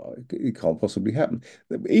they just thought, oh, it can't possibly happen.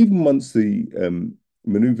 Even once the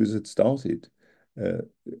maneuvers had started, they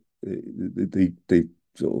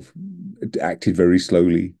sort of acted very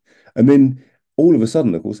slowly, and then all of a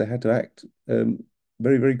sudden, of course, they had to act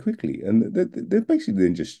very, very quickly, and they basically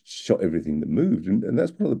then just shot everything that moved, and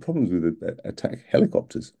that's one of the problems with attack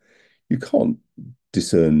helicopters. You can't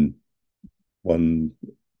discern one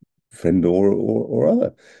friend or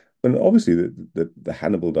other, and obviously the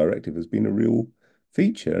Hannibal Directive has been a real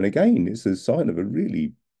feature, and again, it's a sign of a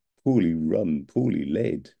really poorly run, poorly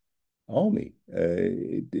led army.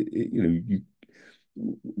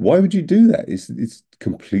 Why would you do that? It's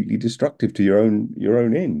completely destructive to your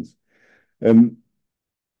own ends. Um,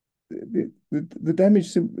 the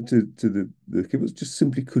damage to the kibbutz just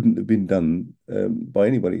simply couldn't have been done by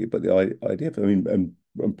anybody but the IDF. I mean,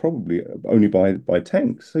 and probably only by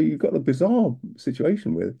tanks. So you've got a bizarre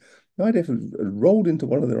situation where the IDF had rolled into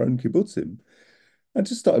one of their own kibbutzim and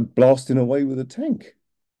just started blasting away with a tank.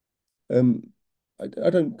 I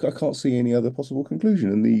can't see any other possible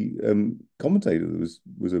conclusion. And the commentator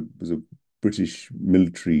was a British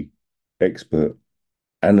military expert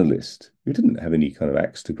analyst who didn't have any kind of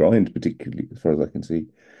axe to grind, particularly as far as I can see.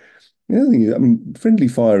 The other thing is, I mean, friendly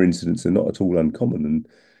fire incidents are not at all uncommon,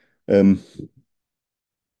 and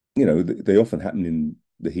they often happen in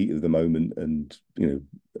the heat of the moment, and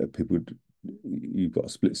people you've got a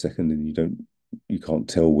split second, and you can't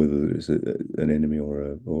tell whether it's an enemy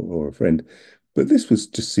or a friend. But this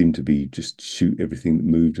just seemed to be just shoot everything that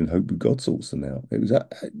moved and hope God sorts them out.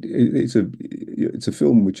 It's a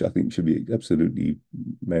film which I think should be absolutely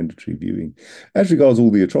mandatory viewing. As regards all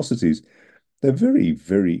the atrocities, they're very,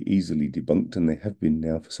 very easily debunked, and they have been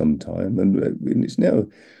now for some time. And it's now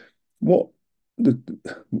I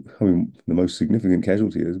mean, the most significant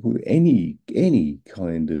casualty is any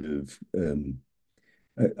kind of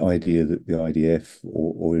idea that the IDF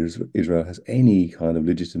or Israel has any kind of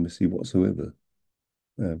legitimacy whatsoever.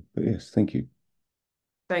 But yes, thank you.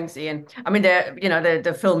 Thanks, Ian. I mean,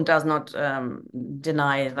 the film does not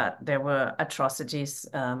deny that there were atrocities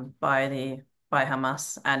by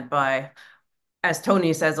Hamas and by, as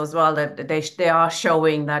Tony says as well, that they are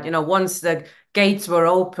showing that once the gates were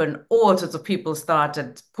open, all sorts of people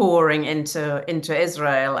started pouring into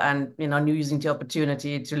Israel and using the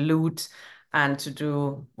opportunity to loot and to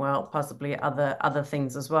do, well, possibly other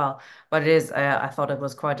things as well. But it is, I thought it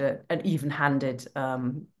was quite an even-handed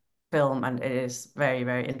film, and it is very,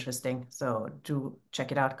 very interesting. So do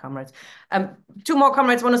check it out, comrades. Two more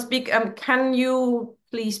comrades want to speak. Can you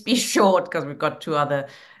please be short, because we've got two other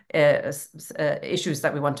issues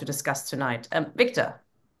that we want to discuss tonight. Victor.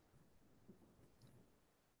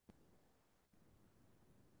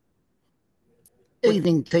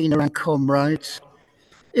 Evening, Tina and comrades.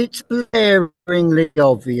 It's blaringly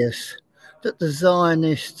obvious that the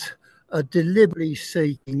Zionists are deliberately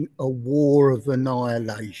seeking a war of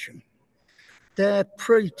annihilation. Their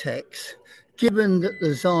pretext, given that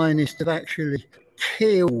the Zionists have actually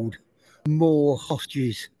killed more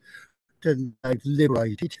hostages than they've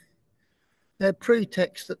liberated, their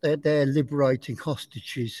pretext that they're there liberating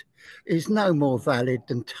hostages is no more valid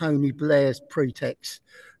than Tony Blair's pretext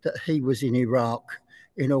that he was in Iraq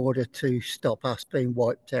in order to stop us being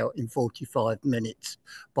wiped out in 45 minutes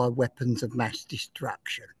by weapons of mass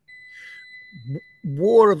destruction.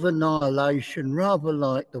 War of annihilation, rather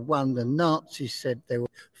like the one the Nazis said they were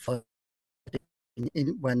fighting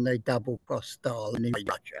when they double-crossed Stalin in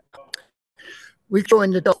Russia. We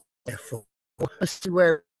joined the dots, therefore, and see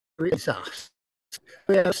where it is us.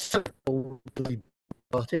 We are so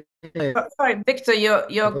Sorry, Victor,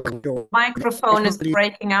 your microphone is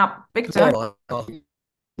breaking up. Victor,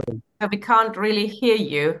 so we can't really hear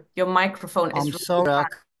you. Your microphone is. I'm sorry, I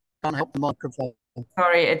can't help the microphone.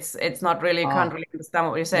 Sorry, it's not really. Can't really understand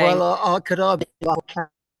what you're saying. Well, I could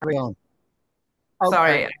carry on.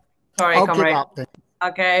 Okay. Sorry, I'll comrade. give up then.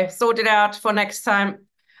 Okay, sort it out for next time.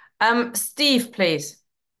 Steve, please.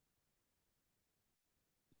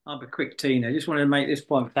 I'll be quick, Tina. I just wanted to make this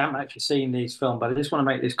point. I haven't actually seen these films, but I just want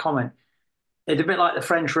to make this comment. It's a bit like the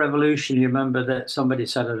French Revolution. You remember that somebody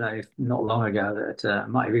said, I don't know, not long ago, that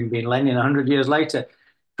might have even been Lenin 100 years later.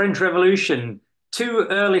 French Revolution, too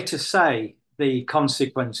early to say the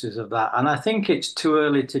consequences of that. And I think it's too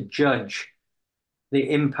early to judge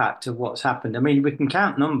the impact of what's happened. I mean, we can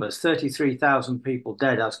count numbers, 33,000 people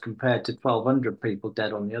dead as compared to 1,200 people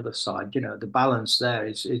dead on the other side. You know, the balance there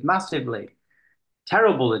is massively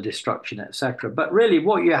terrible, the destruction, etc. But really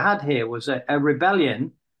what you had here was a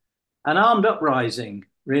rebellion, an armed uprising,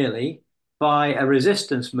 really, by a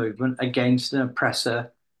resistance movement against an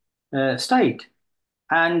oppressor state.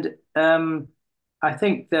 And I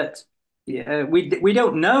think that we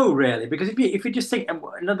don't know really, because if you just think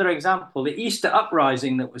another example, the Easter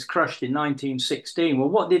uprising that was crushed in 1916, well,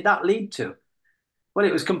 what did that lead to? Well,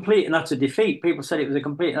 it was complete and utter defeat. People said it was a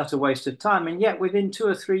complete and utter waste of time. And yet within 2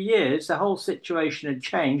 or 3 years, the whole situation had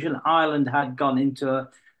changed and Ireland had gone into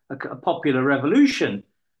a popular revolution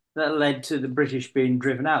that led to the British being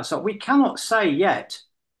driven out. So we cannot say yet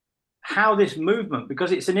how this movement,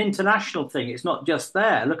 because it's an international thing, it's not just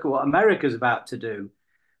there. Look at what America's about to do.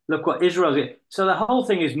 Look what Israel's doing. So the whole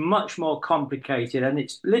thing is much more complicated, and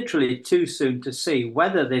it's literally too soon to see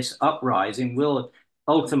whether this uprising will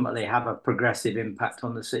ultimately have a progressive impact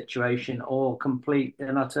on the situation or complete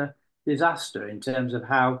and utter disaster in terms of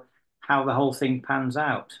how the whole thing pans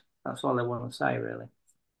out. That's all I want to say, really.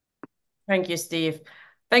 Thank you, Steve.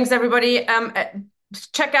 Thanks, everybody.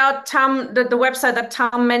 Check out the website that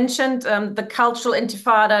Tom mentioned,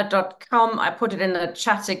 theculturalintifada.com. I put it in the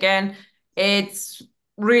chat again. It's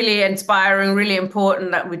really inspiring, really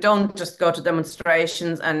important that we don't just go to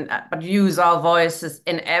demonstrations but use our voices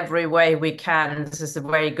in every way we can. This is a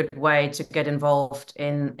very good way to get involved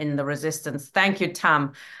in the resistance. Thank you,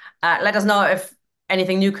 Tam. Let us know if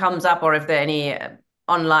anything new comes up or if there are any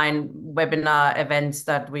online webinar events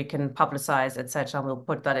that we can publicize, etc. We'll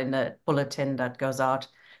put that in the bulletin that goes out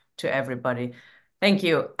to everybody. Thank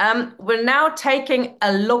you. We're now taking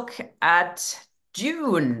a look at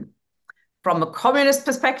Dune from a communist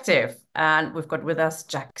perspective, and we've got with us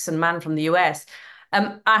Jackson Mann from the US.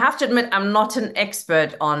 I have to admit, I'm not an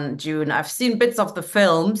expert on Dune. I've seen bits of the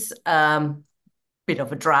films, bit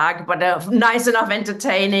of a drag, but nice enough,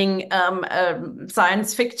 entertaining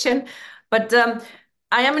science fiction. But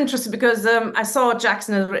I am interested because I saw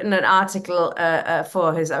Jackson has written an article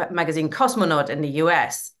for his magazine Cosmonaut in the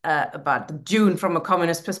US about Dune from a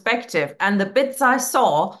communist perspective. And the bits I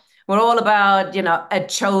saw were all about, a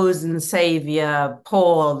chosen savior,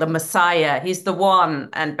 Paul, the Messiah. He's the one.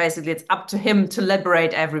 And basically it's up to him to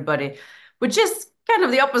liberate everybody, which is kind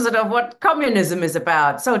of the opposite of what communism is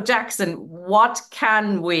about. So Jackson, what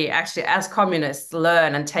can we actually as communists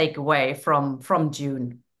learn and take away from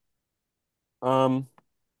Dune? I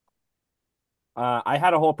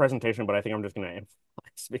had a whole presentation, but I think I'm just going to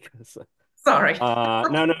emphasize because sorry.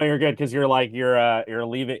 No, you're good because you're like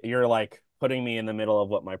putting me in the middle of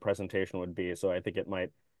what my presentation would be. So I think it might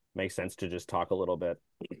make sense to just talk a little bit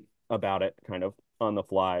about it kind of on the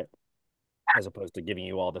fly, as opposed to giving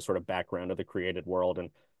you all the sort of background of the created world and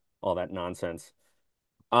all that nonsense.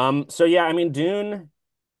 So yeah, I mean, Dune,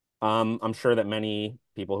 I'm sure that many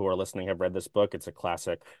people who are listening have read this book. It's a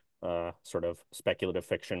classic sort of speculative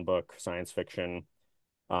fiction book, science fiction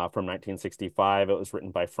from 1965. It was written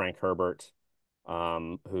by Frank Herbert,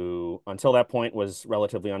 who until that point was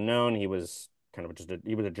relatively unknown. He was kind of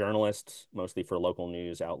he was a journalist, mostly for local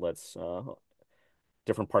news outlets,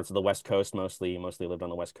 different parts of the West Coast, mostly lived on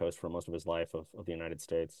the West Coast for most of his life of the United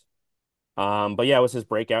States. But yeah, it was his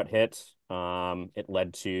breakout hit. It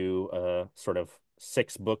led to a sort of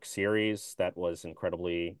 6-book series that was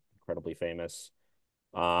incredibly famous.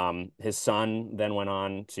 His son then went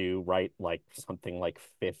on to write like something like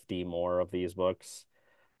 50 more of these books.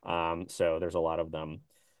 So there's a lot of them.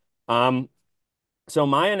 So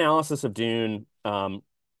my analysis of Dune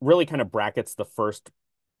really kind of brackets the first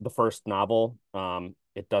novel.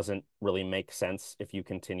 It doesn't really make sense if you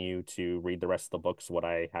continue to read the rest of the books, what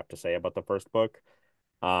I have to say about the first book.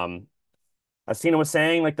 As Tina was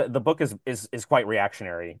saying, like the book is quite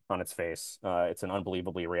reactionary on its face. It's an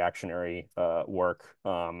unbelievably reactionary work.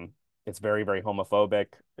 It's very, very homophobic.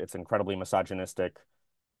 It's incredibly misogynistic.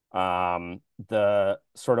 The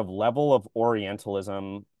sort of level of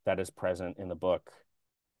Orientalism that is present in the book,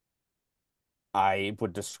 I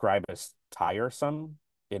would describe as tiresome.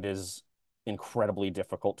 It is incredibly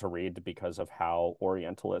difficult to read because of how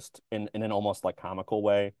Orientalist, in an almost like comical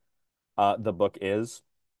way, the book is.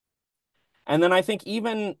 And then I think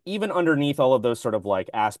even underneath all of those sort of like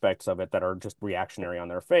aspects of it that are just reactionary on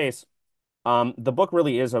their face, the book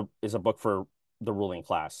really is a book for the ruling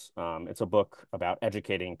class. It's a book about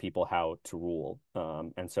educating people how to rule.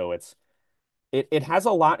 And so it has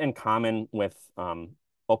a lot in common with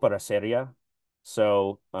opera seria.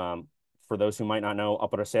 So for those who might not know,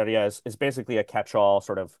 opera seria is basically a catch-all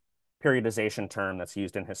sort of periodization term that's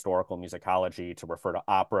used in historical musicology to refer to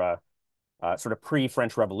opera, sort of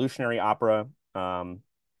pre-French Revolutionary opera.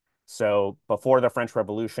 So before the French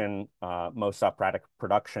Revolution, most operatic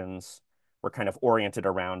productions were kind of oriented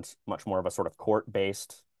around much more of a sort of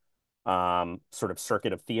court-based sort of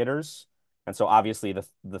circuit of theaters. And so obviously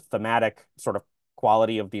the thematic sort of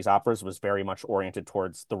quality of these operas was very much oriented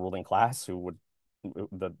towards the ruling class,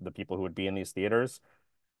 the people who would be in these theaters.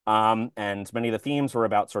 And many of the themes were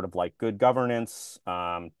about sort of like good governance,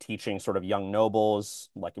 teaching sort of young nobles,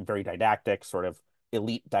 like very didactic, sort of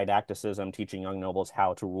elite didacticism, teaching young nobles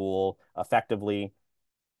how to rule effectively.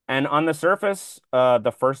 And on the surface,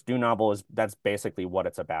 the first Dune novel that's basically what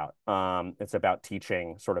it's about. It's about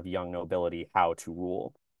teaching sort of young nobility how to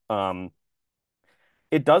rule.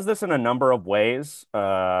 It does this in a number of ways.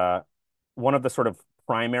 One of the sort of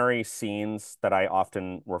primary scenes that I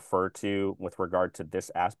often refer to with regard to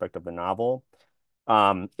this aspect of the novel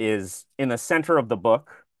is in the center of the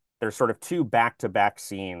book. There's sort of two back-to-back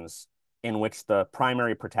scenes in which the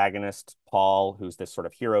primary protagonist, Paul, who's this sort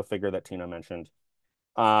of hero figure that Tina mentioned,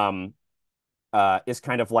 is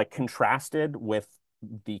kind of like contrasted with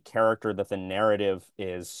the character that the narrative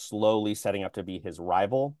is slowly setting up to be his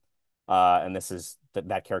rival. And this is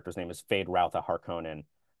that character's name is Feyd-Rautha Harkonnen,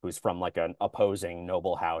 who's from like an opposing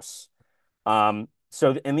noble house.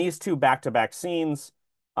 So in these two back-to-back scenes,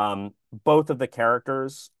 both of the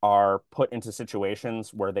characters are put into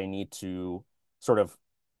situations where they need to sort of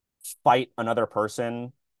fight another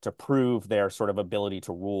person to prove their sort of ability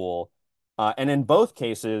to rule. And in both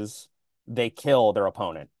cases, they kill their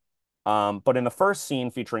opponent. But in the first scene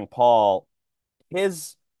featuring Paul,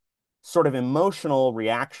 his sort of emotional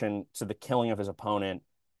reaction to the killing of his opponent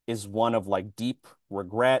is one of like deep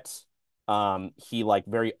regret. He like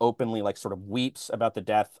very openly like sort of weeps about the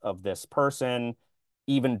death of this person.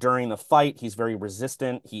 Even during the fight, he's very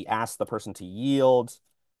resistant. He asks the person to yield.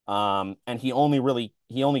 And he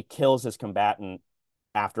only kills his combatant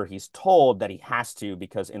after he's told that he has to,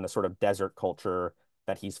 because in the sort of desert culture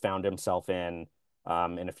that he's found himself in,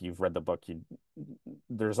 and if you've read the book,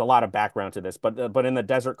 there's a lot of background to this, but in the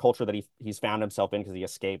desert culture that he's found himself in because he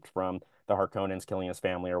escaped from the Harkonnens killing his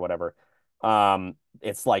family or whatever,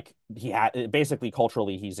 it's like basically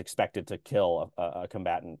culturally he's expected to kill a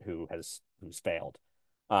combatant who's failed.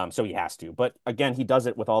 So he has to. But again, he does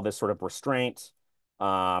it with all this sort of restraint.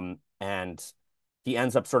 And he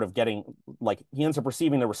ends up sort of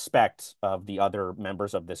receiving the respect of the other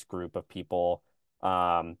members of this group of people,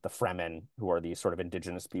 the Fremen, who are these sort of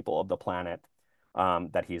indigenous people of the planet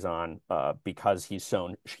that he's on, because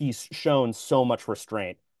he's shown so much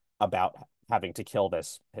restraint about having to kill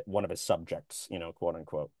one of his subjects, quote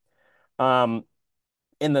unquote.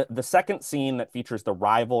 In the second scene that features the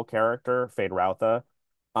rival character, Feyd-Rautha,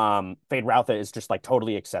 Feyd-Rautha is just like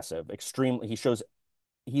totally excessive, extremely.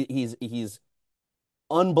 He's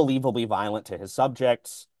unbelievably violent to his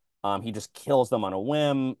subjects. He just kills them on a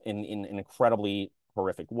whim in incredibly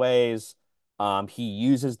horrific ways. He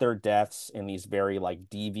uses their deaths in these very like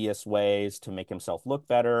devious ways to make himself look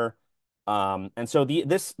better. And so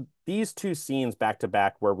these two scenes back to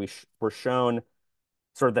back where we're shown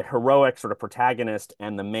sort of the heroic sort of protagonist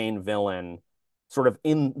and the main villain sort of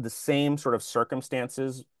in the same sort of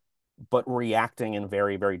circumstances, but reacting in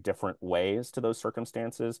very, very different ways to those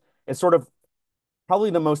circumstances. It's sort of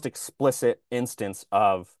probably the most explicit instance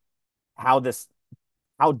of how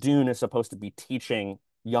Dune is supposed to be teaching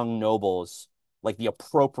young nobles like the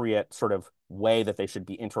appropriate sort of way that they should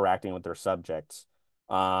be interacting with their subjects.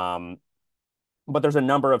 But there's a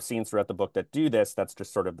number of scenes throughout the book that do this. That's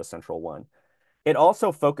just sort of the central one. It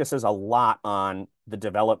also focuses a lot on the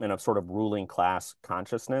development of sort of ruling class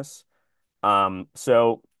consciousness.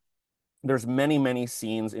 So there's many, many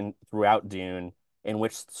scenes throughout Dune in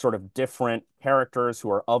which sort of different characters who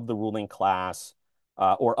are of the ruling class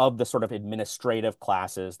or of the sort of administrative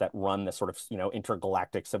classes that run this sort of,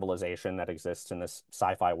 intergalactic civilization that exists in this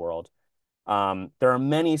sci-fi world. There are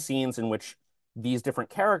many scenes in which these different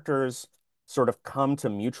characters sort of come to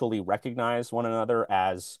mutually recognize one another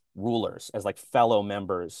as rulers, as like fellow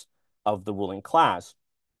members of the ruling class.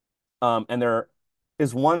 And there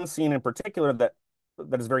is one scene in particular that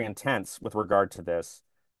is very intense with regard to this,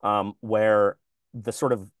 where the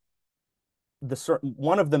sort of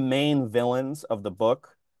one of the main villains of the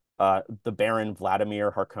book, the Baron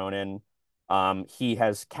Vladimir Harkonnen, he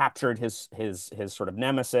has captured his sort of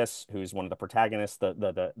nemesis, who's one of the protagonists,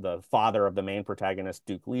 the father of the main protagonist,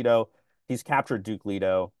 Duke Leto. He's captured Duke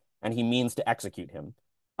Leto, and he means to execute him.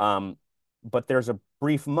 But there's a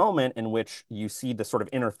brief moment in which you see the sort of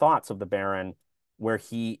inner thoughts of the Baron, where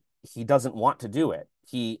he doesn't want to do it.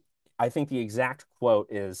 I think the exact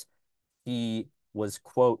quote is, he was,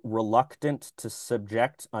 quote, reluctant to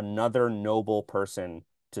subject another noble person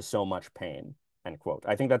to so much pain, end quote.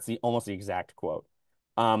 I think that's almost the exact quote.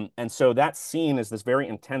 And so that scene is this very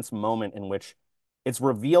intense moment in which it's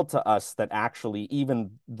revealed to us that actually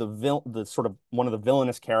even the sort of one of the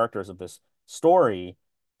villainous characters of this story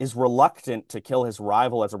is reluctant to kill his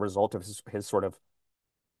rival as a result of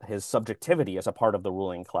his subjectivity as a part of the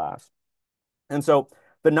ruling class. And so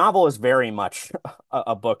the novel is very much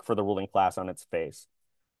a book for the ruling class on its face.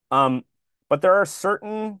 But there are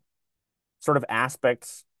certain sort of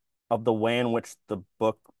aspects of the way in which the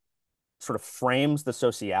book sort of frames the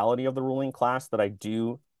sociality of the ruling class that I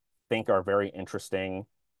do think are very interesting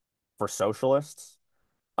for socialists.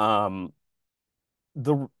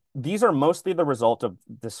 These are mostly the result of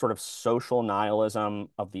this sort of social nihilism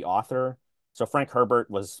of the author. So Frank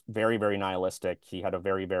Herbert was very, very nihilistic. He had a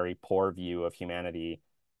very, very poor view of humanity.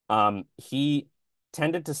 He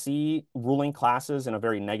tended to see ruling classes in a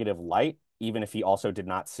very negative light, even if he also did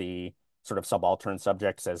not see sort of subaltern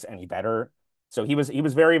subjects as any better. So he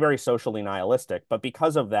was very, very socially nihilistic. But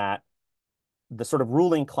because of that, the sort of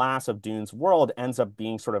ruling class of Dune's world ends up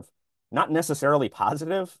being sort of not necessarily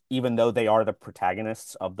positive, even though they are the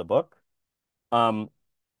protagonists of the book.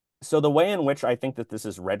 So the way in which I think that this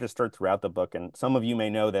is registered throughout the book, and some of you may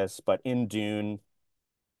know this, but in Dune,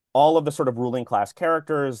 all of the sort of ruling class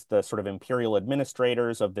characters, the sort of imperial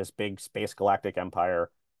administrators of this big space galactic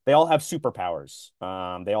empire, they all have superpowers.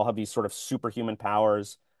 They all have these sort of superhuman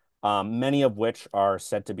powers, many of which are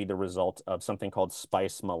said to be the result of something called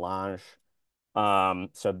spice melange.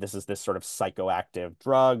 So this is this sort of psychoactive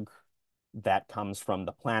drug that comes from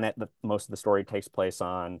the planet that most of the story takes place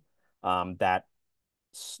on, that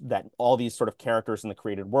all these sort of characters in the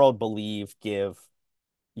created world believe give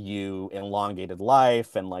you elongated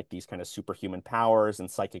life and like these kind of superhuman powers and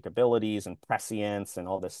psychic abilities and prescience and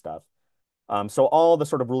all this stuff. So all the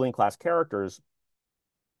sort of ruling class characters,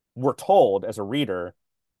 we're told as a reader,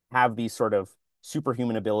 have these sort of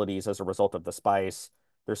superhuman abilities as a result of the spice.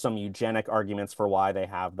 There's some eugenic arguments for why they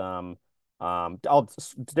have them, all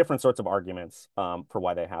different sorts of arguments for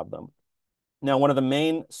why they have them. Now, one of the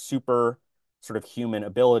main super sort of human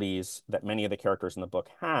abilities that many of the characters in the book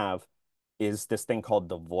have is this thing called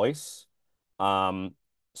the voice.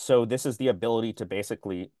 So this is the ability to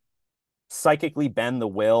basically psychically bend the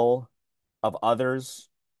will of others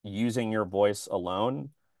using your voice alone.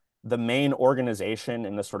 The main organization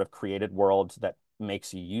in the sort of created world that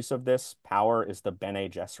makes use of this power is the Bene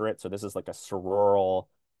Gesserit. So this is like a sororal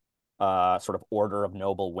sort of order of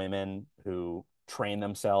noble women who train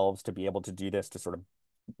themselves to be able to do this, to sort of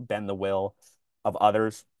bend the will of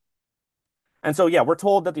others. And so, yeah, we're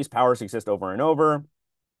told that these powers exist over and over.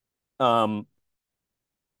 And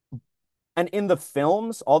in the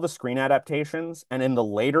films, all the screen adaptations, and in the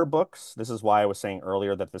later books, this is why I was saying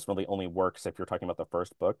earlier that this really only works if you're talking about the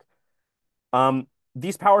first book.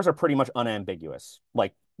 These powers are pretty much unambiguous.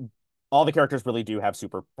 Like, all the characters really do have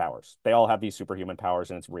superpowers. They all have these superhuman powers,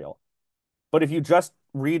 and it's real. But if you just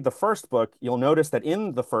read the first book, you'll notice that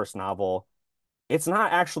in the first novel, it's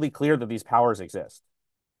not actually clear that these powers exist.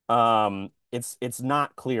 It's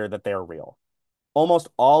not clear that they're real. almost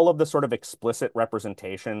all of the sort of explicit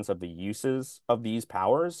representations of the uses of these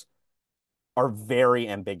powers are very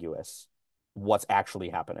ambiguous what's actually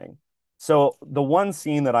happening. So the one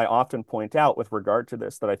scene that I often point out with regard to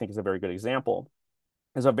this that I think is a very good example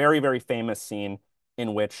is a very, very famous scene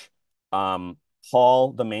in which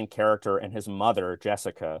Paul, the main character, and his mother,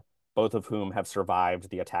 Jessica, both of whom have survived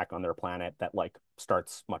the attack on their planet that like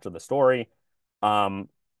starts much of the story,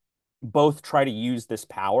 both try to use this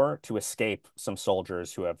power to escape some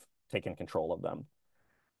soldiers who have taken control of them.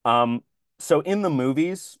 So in the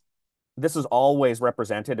movies, this is always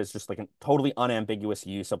represented as just like a totally unambiguous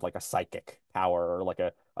use of like a psychic power or like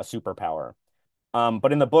a superpower.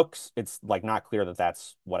 But in the books, it's like not clear that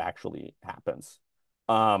that's what actually happens.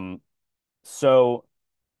 Um, so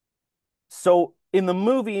so in the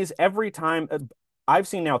movies, every time I've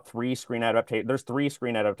seen now there's three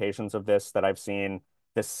screen adaptations of this that I've seen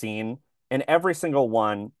this scene, and every single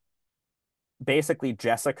one, basically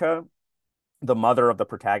Jessica, the mother of the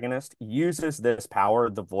protagonist, uses this power,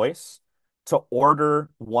 the voice, to order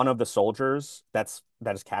one of the soldiers that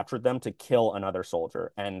has captured them to kill another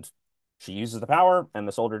soldier. And she uses the power, and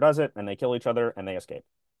the soldier does it, and they kill each other, and they escape.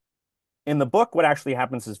 In the book, what actually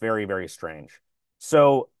happens is very, very strange.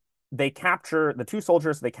 So they capture the two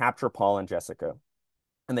soldiers, they capture Paul and Jessica,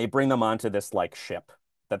 and they bring them onto this like ship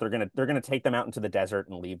that they're gonna take them out into the desert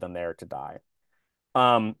and leave them there to die.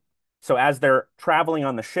 Um, so as they're traveling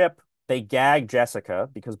on the ship, they gag Jessica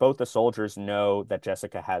because both the soldiers know that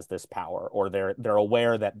Jessica has this power, or they're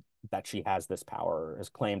aware that she has this power, or has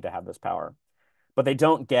claimed to have this power. But they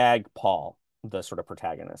don't gag Paul, the sort of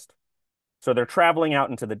protagonist. So they're traveling out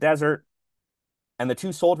into the desert, and the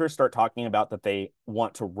two soldiers start talking about that they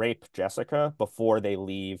want to rape Jessica before they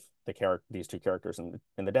leave these two characters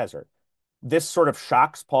in the desert. This sort of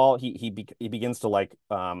shocks Paul. He begins to like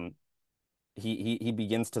he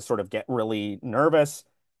begins to sort of get really nervous,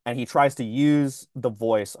 and he tries to use the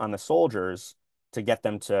voice on the soldiers to get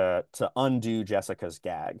them to undo Jessica's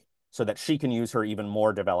gag so that she can use her even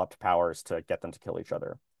more developed powers to get them to kill each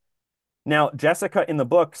other. Now, Jessica in the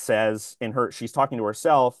book says she's talking to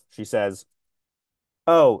herself, she says,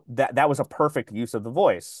 "Oh, that was a perfect use of the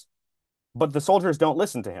voice." But the soldiers don't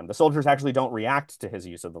listen to him. The soldiers actually don't react to his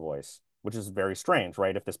use of the voice, which is very strange,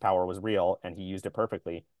 right? If this power was real and he used it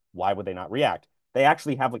perfectly, why would they not react? They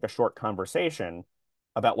actually have like a short conversation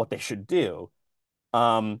about what they should do,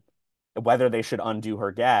 um, whether they should undo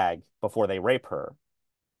her gag before they rape her.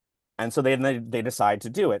 And so they decide to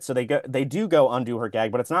do it. So they do go undo her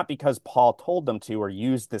gag, but it's not because Paul told them to or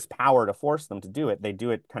used this power to force them to do it. They do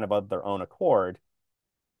it kind of their own accord.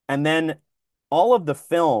 And then all of the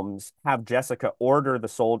films have Jessica order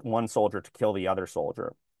one soldier to kill the other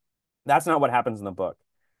soldier. That's not what happens in the book.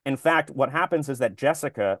 In fact, what happens is that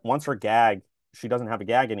Jessica, once she doesn't have a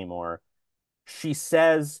gag anymore. She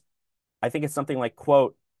says, I think it's something like,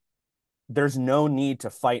 quote, "There's no need to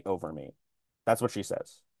fight over me." That's what she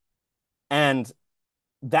says. And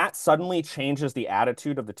that suddenly changes the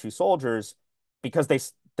attitude of the two soldiers because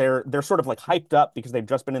they're sort of like hyped up because they've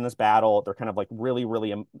just been in this battle. They're kind of like really,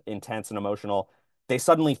 really intense and emotional. They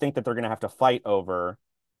suddenly think that they're going to have to fight over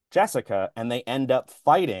Jessica, and they end up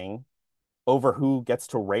fighting over who gets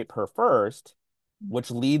to rape her first,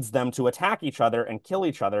 which leads them to attack each other and kill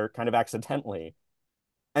each other kind of accidentally.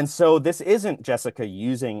 And so this isn't Jessica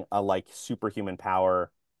using a like superhuman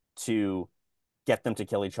power to get them to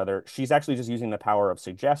kill each other. She's actually just using the power of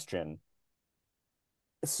suggestion.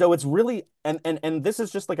 So it's really and this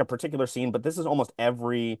is just like a particular scene, but this is almost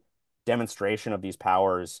every demonstration of these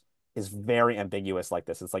powers is very ambiguous like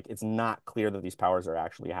this. It's like it's not clear that these powers are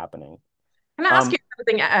actually happening. Can I ask you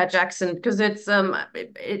something, Jackson? Because it's on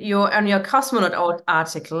your Cosmonaut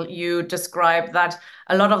article, you describe that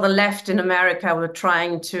a lot of the left in America were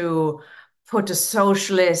trying to put a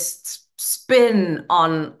socialist spin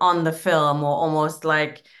on the film, or almost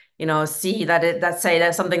like, see say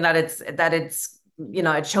there's something that it's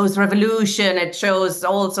it shows revolution, it shows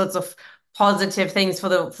all sorts of positive things for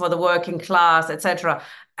the working class, etc.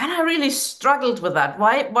 And I really struggled with that.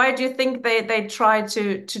 Why do you think they try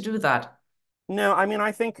to do that? No, I mean,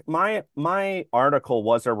 I think my article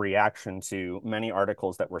was a reaction to many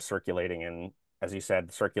articles that were circulating as you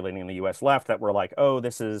said, circulating in the US left that were like, "Oh,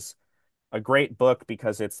 this is a great book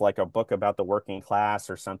because it's like a book about the working class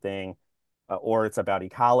or something, or it's about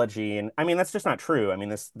ecology." And I mean, that's just not true. I mean,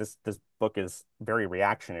 this book is very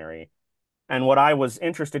reactionary. And what I was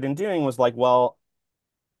interested in doing was like, well,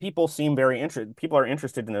 people are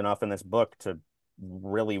interested enough in this book to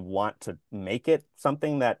really want to make it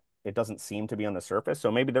something that it doesn't seem to be on the surface.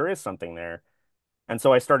 So maybe there is something there. And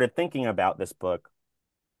so I started thinking about this book.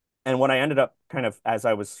 And when I ended up kind of, as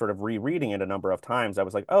I was sort of rereading it a number of times, I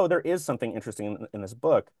was like, oh, there is something interesting in this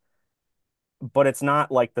book, but it's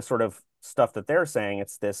not like the sort of stuff that they're saying.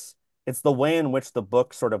 It's the way in which the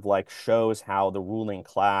book sort of like shows how the ruling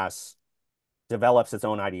class develops its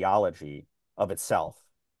own ideology of itself.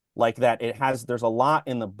 Like that there's a lot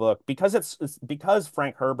in the book because it's because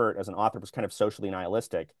Frank Herbert as an author was kind of socially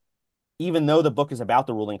nihilistic. Even though the book is about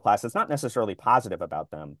the ruling class, it's not necessarily positive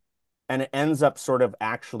about them. And it ends up sort of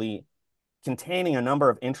actually containing a number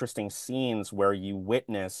of interesting scenes where you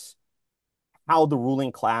witness how the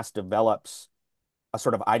ruling class develops a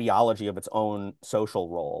sort of ideology of its own social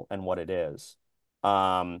role and what it is.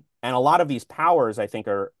 And a lot of these powers, I think,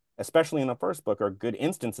 are, especially in the first book, are good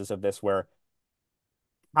instances of this where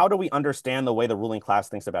how do we understand the way the ruling class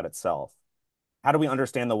thinks about itself? How do we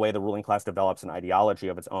understand the way the ruling class develops an ideology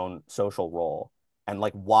of its own social role and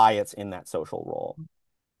like why it's in that social role?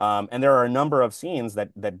 And there are a number of scenes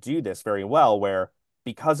that do this very well, where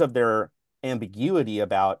because of their ambiguity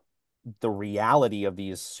about the reality of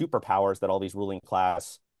these superpowers that all these ruling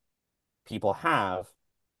class people have,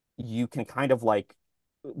 you can kind of like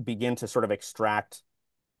begin to sort of extract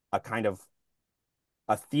a kind of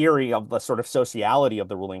a theory of the sort of sociality of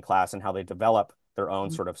the ruling class and how they develop their own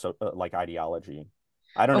sort of like ideology.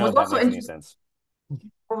 I don't know if that makes any sense.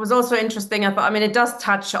 What was also interesting, I mean, it does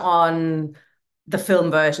touch on the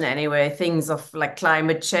film version anyway, things of like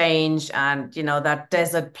climate change and, that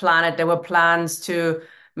desert planet. There were plans to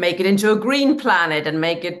make it into a green planet and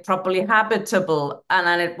make it properly habitable, and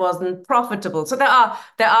then it wasn't profitable. So there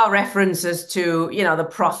are references to, the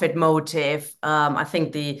profit motive. I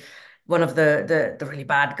think one of the really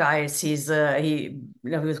bad guys, he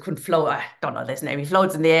couldn't float. I don't know his name. He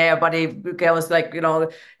floats in the air, but he goes like,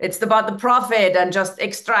 it's about the profit and just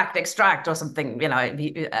extract or something,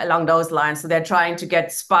 along those lines. So they're trying to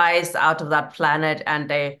get spice out of that planet, and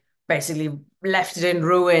they basically left it in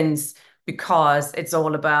ruins because it's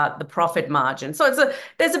all about the profit margin. So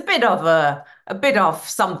there's a bit of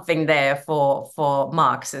something there for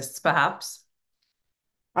Marxists, perhaps.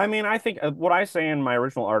 I mean, I think what I say in my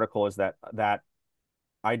original article is that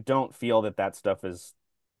I don't feel that stuff is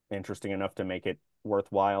interesting enough to make it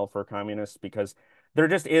worthwhile for communists, because there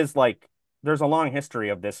just is like there's a long history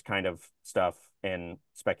of this kind of stuff in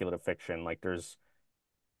speculative fiction. Like there's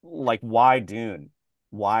like why Dune?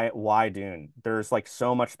 Why Dune? There's like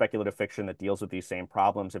so much speculative fiction that deals with these same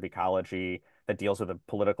problems of ecology, that deals with the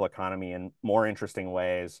political economy in more interesting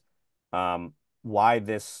ways. Why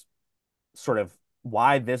this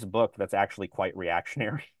why this book that's actually quite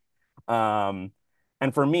reactionary? Um,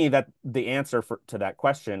 and for me, that the answer to that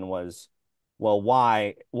question was, well,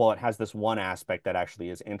 why? Well, it has this one aspect that actually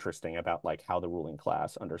is interesting about like how the ruling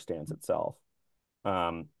class understands itself.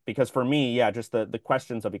 Because for me, yeah, just the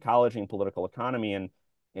questions of ecology and political economy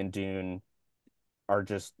in Dune are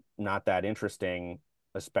just not that interesting,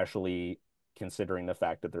 especially considering the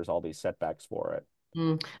fact that there's all these setbacks for it.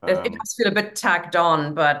 It does feel a bit tacked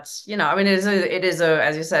on, but I mean, it is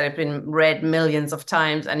as you said, it's been read millions of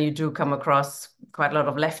times, and you do come across quite a lot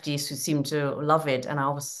of lefties who seem to love it, and I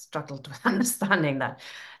always struggled with understanding that.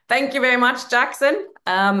 Thank you very much, Jackson.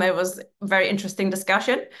 It was a very interesting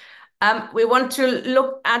discussion. We want to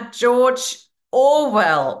look at George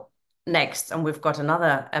Orwell next, and we've got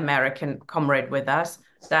another American comrade with us,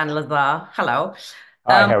 Dan Lazar. Hello.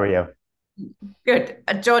 Hi, how are you? Good.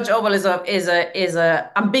 George Orwell is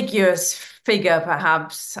a ambiguous figure,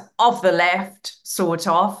 perhaps of the left, sort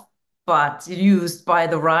of, but used by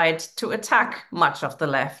the right to attack much of the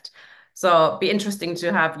left. So it'd be interesting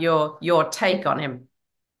to have your take on him.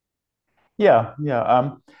 Yeah,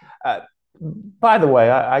 yeah. By the way,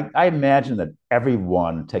 I imagine that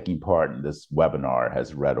everyone taking part in this webinar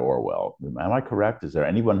has read Orwell. Am I correct? Is there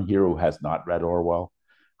anyone here who has not read Orwell,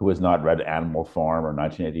 who has not read Animal Farm or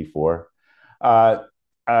 1984? Uh,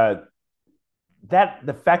 uh, that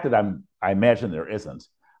the fact that I imagine there isn't,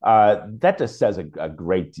 that just says a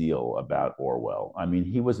great deal about Orwell. I mean,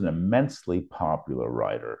 he was an immensely popular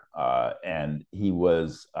writer, and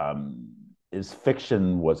his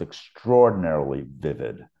fiction was extraordinarily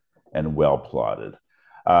vivid and well plotted.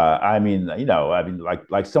 I mean,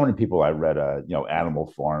 like so many people, I read,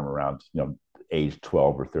 Animal Farm around, age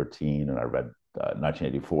 12 or 13, and I read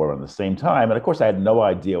 1984 around the same time, and of course, I had no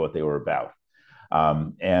idea what they were about.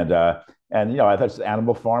 I thought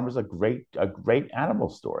Animal Farm is a great animal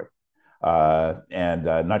story. And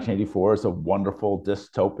 1984 is a wonderful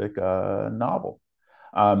dystopic novel.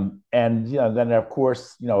 Then of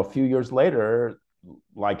course, a few years later,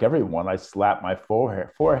 like everyone, I slapped my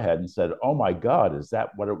forehead and said, "Oh my God, is that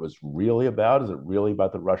what it was really about? Is it really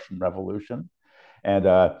about the Russian Revolution?" And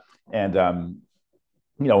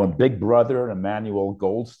in Big Brother and Emmanuel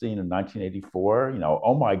Goldstein in 1984,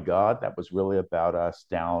 oh my God, that was really about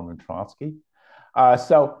Stalin and Trotsky.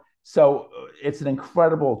 So it's an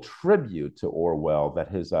incredible tribute to Orwell that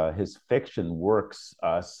his fiction works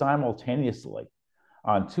simultaneously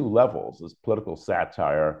on two levels, as political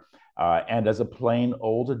satire and as a plain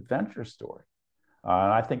old adventure story.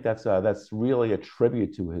 And I think that's really a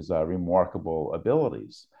tribute to his remarkable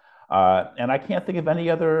abilities. And I can't think of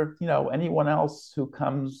anyone else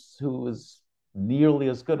who is nearly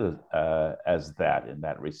as good as that in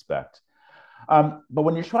that respect. But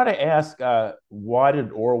when you try to ask why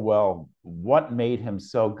did Orwell, what made him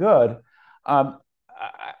so good,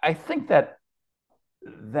 I think that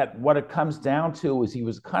what it comes down to is he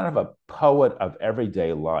was kind of a poet of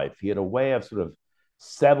everyday life. He had a way of sort of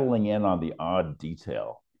settling in on the odd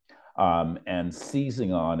detail and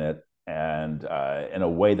seizing on it, and in a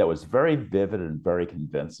way that was very vivid and very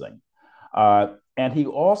convincing. And he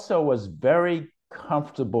also was very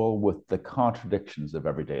comfortable with the contradictions of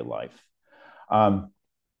everyday life. I'm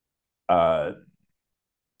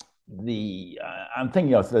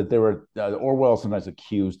thinking that there were Orwell sometimes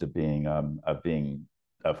accused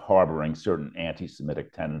of harboring certain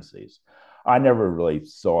anti-Semitic tendencies. I never really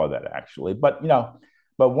saw that actually, but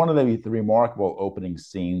one of the remarkable opening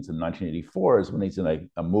scenes in 1984 is when he's in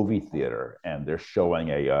a movie theater and they're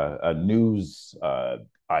showing a news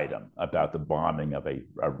item about the bombing of a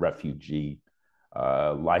refugee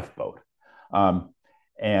lifeboat, and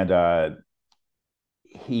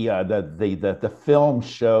the film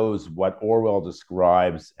shows what Orwell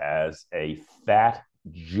describes as a fat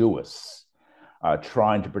Jewess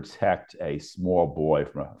trying to protect a small boy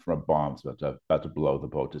from a bomb about to blow the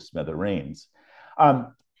boat to smithereens.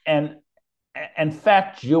 And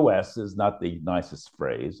fat Jewess is not the nicest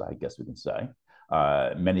phrase, I guess we can say.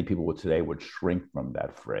 Many people today would shrink from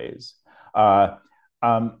that phrase. But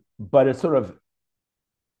it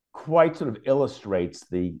quite illustrates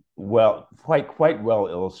quite well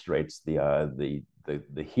illustrates the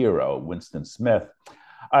hero, Winston Smith.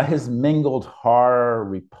 His mingled horror,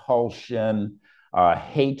 repulsion,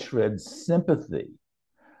 hatred, sympathy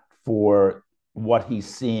for what he's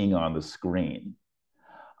seeing on the screen.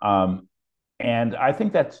 And I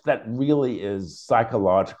think that really is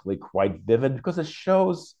psychologically quite vivid because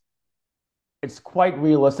it's quite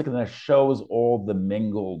realistic, and it shows all the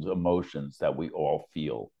mingled emotions that we all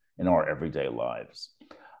feel in our everyday lives.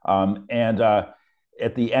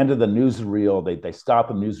 At the end of the newsreel, they stop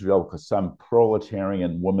the newsreel because some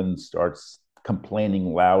proletarian woman starts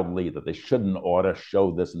complaining loudly that they ought to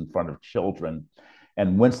show this in front of children.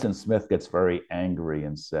 And Winston Smith gets very angry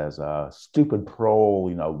and says, stupid prole,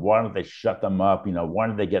 why don't they shut them up? Why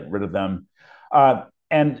don't they get rid of them?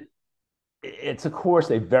 And it's, of course,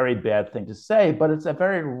 a very bad thing to say, but it's a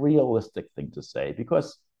very realistic thing to say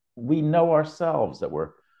because we know ourselves that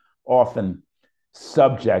we're often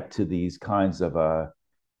subject to these kinds of,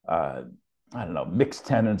 mixed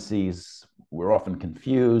tendencies. We're often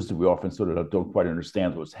confused. We often sort of don't quite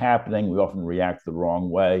understand what's happening. We often react the wrong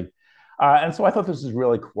way. And so I thought this is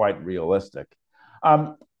really quite realistic.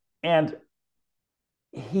 And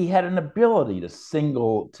he had an ability to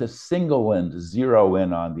zero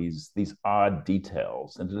in on these odd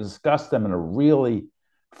details and to discuss them in a really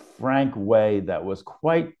frank way that was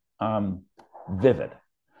quite vivid.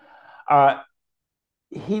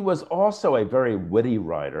 He was also a very witty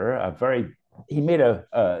writer.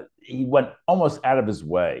 He went almost out of his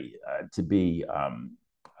way to be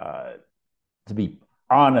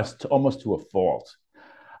honest, almost to a fault.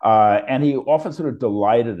 And he often sort of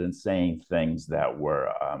delighted in saying things that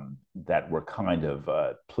were kind of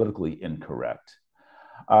politically incorrect.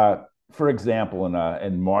 For example,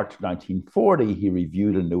 in March 1940, he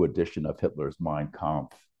reviewed a new edition of Hitler's Mein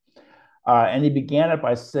Kampf. And he began it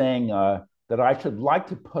by saying that I should like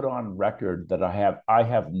to put on record that I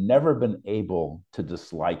have never been able to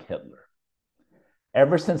dislike Hitler.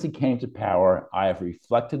 Ever since he came to power, I have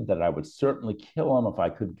reflected that I would certainly kill him if I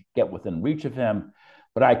could get within reach of him,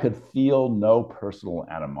 but I could feel no personal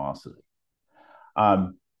animosity.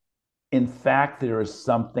 In fact, there is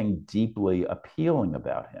something deeply appealing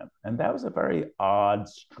about him. And that was a very odd,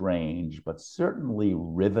 strange, but certainly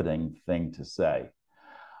riveting thing to say.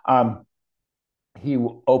 He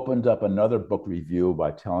opened up another book review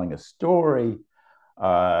by telling a story.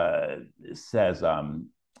 It says,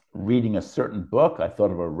 reading a certain book, I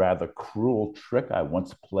thought of a rather cruel trick I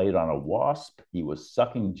once played on a wasp. He was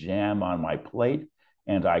sucking jam on my plate,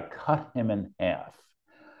 and I cut him in half.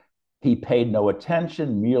 He paid no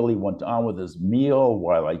attention, merely went on with his meal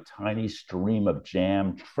while a tiny stream of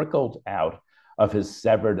jam trickled out of his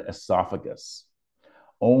severed esophagus.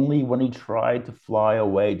 Only when he tried to fly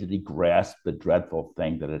away did he grasp the dreadful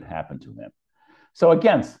thing that had happened to him. So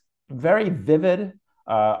again, very vivid,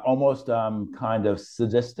 almost kind of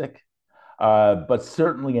sadistic, but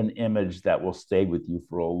certainly an image that will stay with you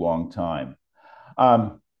for a long time.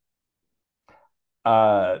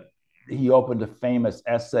 He opened a famous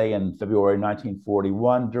essay in February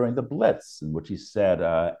 1941 during the Blitz, in which he said,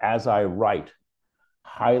 as I write,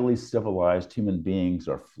 highly civilized human beings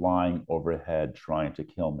are flying overhead trying to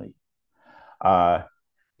kill me.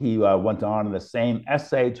 He went on in the same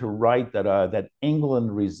essay to write that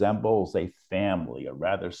England resembles a family, a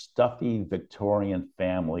rather stuffy Victorian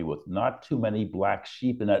family with not too many black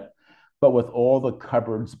sheep in it, but with all the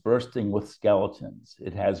cupboards bursting with skeletons.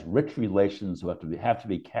 It has rich relations who have to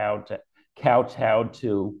be kowtowed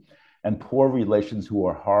to, and poor relations who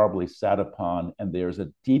are horribly sat upon, and there's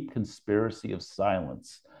a deep conspiracy of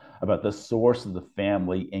silence about the source of the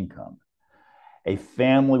family income. A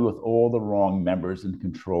family with all the wrong members in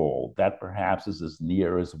control. That perhaps is as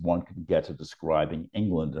near as one can get to describing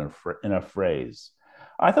England in a phrase.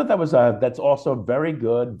 I thought that's also very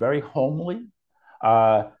good, very homely,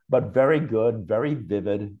 but very good, very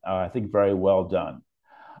vivid. I think very well done.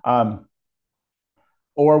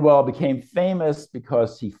 Orwell became famous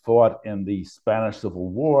because he fought in the Spanish Civil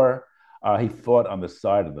War. He fought on the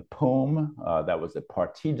side of the POUM, that was the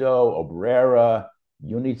Partido Obrera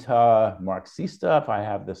Unita Marxista, if I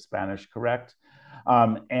have the Spanish correct.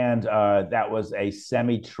 And that was a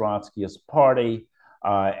semi-Trotskyist party,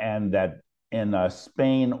 and that in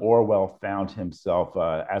Spain, Orwell found himself,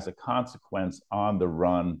 as a consequence, on the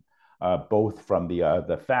run, both from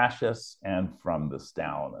the fascists and from the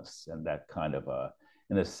Stalinists. And that kind of,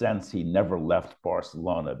 in a sense, he never left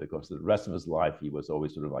Barcelona, because the rest of his life, he was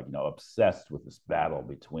always sort of like, obsessed with this battle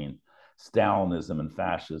between Stalinism and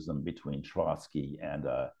fascism, between Trotsky and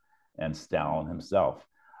Stalin himself.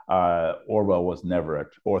 Orwell was never an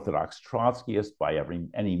orthodox Trotskyist by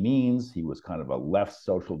any means. He was kind of a left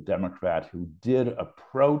social democrat who did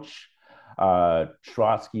approach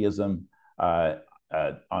Trotskyism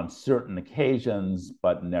on certain occasions,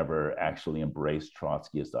 but never actually embraced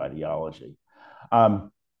Trotskyist ideology.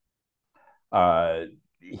 After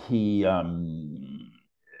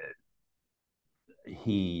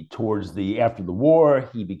the war,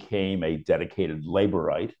 he became a dedicated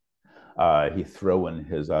laborite. He threw in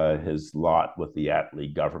his lot with the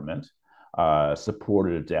Attlee government,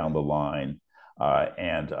 supported it down the line,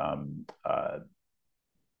 and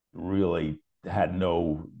really had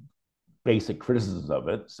no basic criticisms of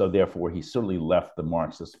it. So therefore, he certainly left the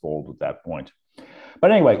Marxist fold at that point.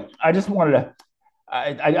 But anyway, I just wanted to.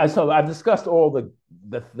 So I've discussed all the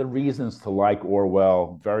reasons to like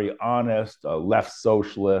Orwell. Very honest, a left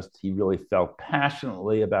socialist. He really felt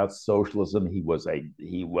passionately about socialism. He was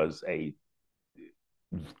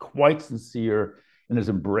quite sincere in his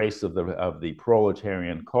embrace of the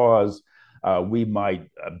proletarian cause. We might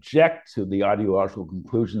object to the ideological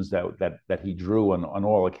conclusions that he drew on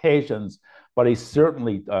all occasions, but he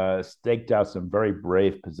certainly staked out some very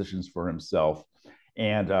brave positions for himself,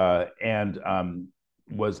 and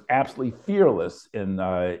was absolutely fearless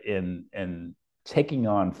in taking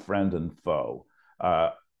on friend and foe,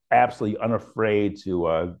 absolutely unafraid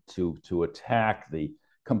to attack the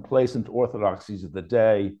complacent orthodoxies of the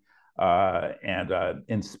day, and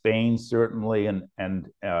in Spain certainly,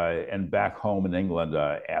 and back home in England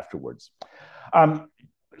afterwards.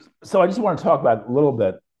 So I just want to talk about a little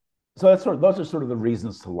bit. So those are sort of the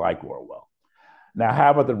reasons to like Orwell. Now,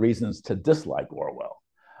 how about the reasons to dislike Orwell?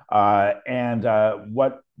 And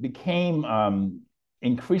what became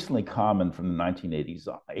increasingly common from the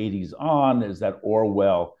 1980s on is that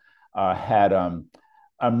Orwell had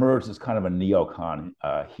emerged as kind of a neocon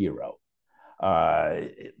hero.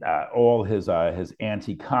 All his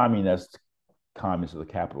anti-communist, communist with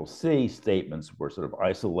a capital C, statements were sort of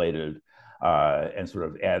isolated and sort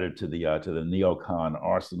of added to the neocon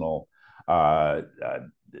arsenal.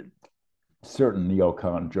 Certain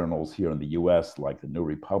neocon journals here in the U.S., like the New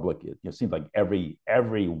Republic, it seemed like every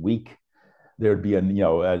week there'd be a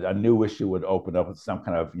new issue would open up with some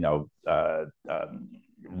kind of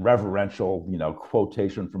reverential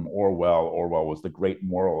quotation from Orwell. Orwell was the great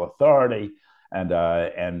moral authority, and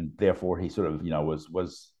therefore he sort of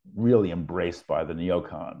was really embraced by the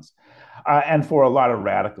neocons, and for a lot of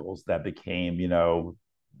radicals that became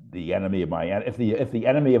the enemy of my if the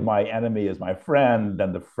enemy of my enemy is my friend,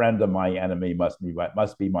 then the friend of my enemy must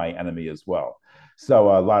be my enemy as well. So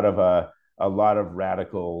a lot of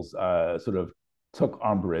radicals sort of took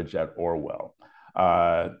umbrage at Orwell.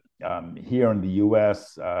 here in the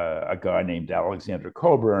U.S., a guy named Alexander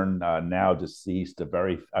Coburn, now deceased, a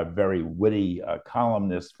very witty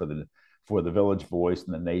columnist for the Village Voice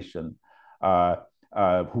and the Nation,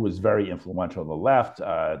 who was very influential on the left.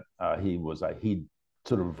 He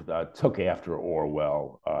sort of took after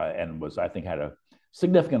Orwell and was, I think, had a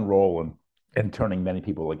significant role in turning many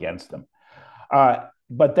people against him.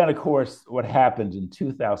 But then, of course, what happened in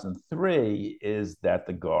 2003 is that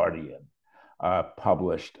The Guardian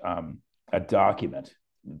published a document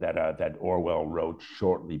that Orwell wrote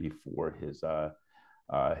shortly before his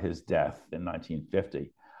death in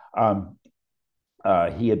 1950.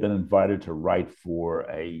 He had been invited to write for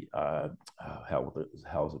how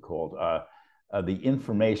is it called? The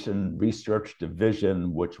Information Research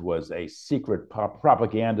Division, which was a secret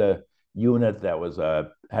propaganda unit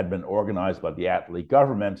that had been organized by the Attlee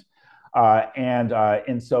government. And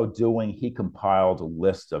in so doing, he compiled a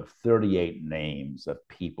list of 38 names of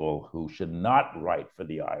people who should not write for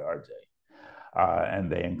the IRD.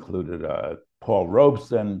 And they included Paul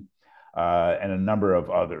Robeson and a number of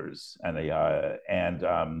others. And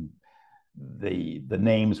the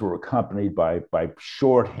names were accompanied by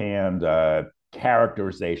shorthand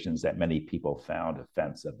characterizations that many people found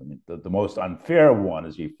offensive. I mean, the most unfair one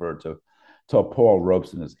is referred to Paul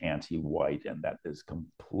Robeson as anti-white, and that is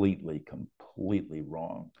completely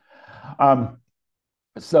wrong.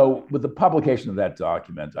 So with the publication of that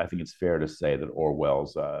document, I think it's fair to say that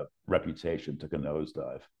Orwell's reputation took a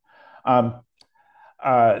nosedive.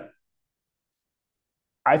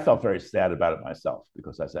 I felt very sad about it myself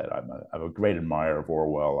because I said I'm a great admirer of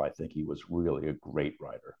Orwell. I think he was really a great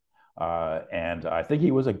writer. And I think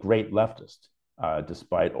he was a great leftist,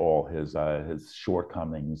 despite all his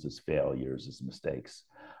shortcomings, his failures, his mistakes.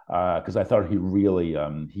 Because I thought he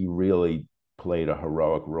really played a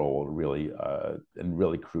heroic role in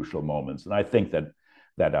really crucial moments. And I think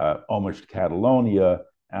that Homage to Catalonia,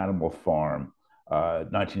 Animal Farm,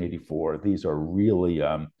 1984, these are really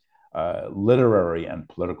literary and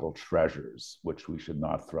political treasures, which we should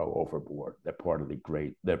not throw overboard. They're part of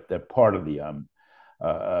they're part of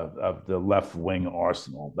the left-wing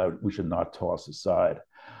arsenal that we should not toss aside.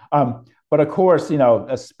 But of course,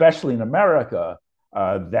 especially in America,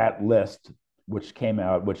 that list, which came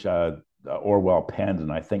out, which Orwell penned in,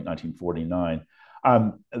 I think, 1949,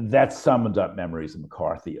 that summoned up memories of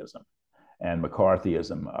McCarthyism. And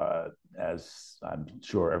McCarthyism, as I'm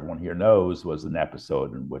sure everyone here knows, was an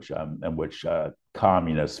episode in which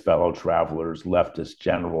communist fellow travelers, leftists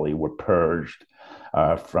generally, were purged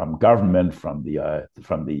from government, from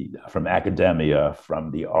academia, from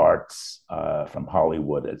the arts, from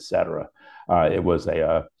Hollywood, etc. It was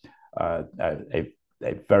a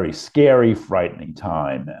very scary, frightening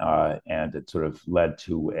time, and it sort of led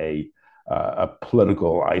to a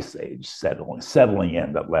political ice age settling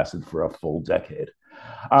in that lasted for a full decade.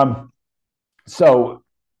 So,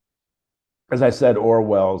 as I said,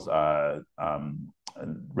 Orwell's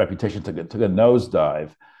reputation took a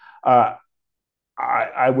nosedive.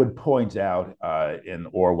 I would point out in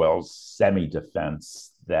Orwell's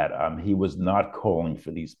semi-defense that he was not calling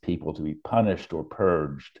for these people to be punished or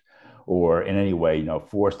purged or in any way,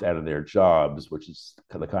 forced out of their jobs, which is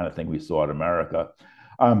the kind of thing we saw in America.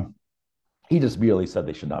 He just merely said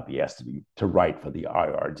they should not be asked to write for the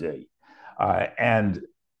IRD. And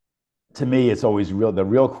to me, it's always the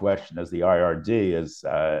real question as the IRD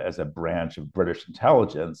as a branch of British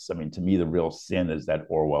intelligence. I mean, to me, the real sin is that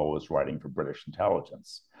Orwell was writing for British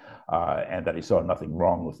intelligence and that he saw nothing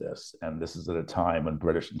wrong with this. And this is at a time when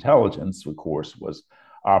British intelligence, of course, was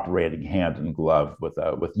operating hand in glove with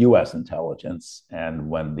U.S. intelligence, and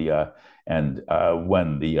when the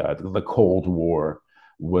Cold War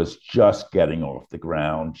was just getting off the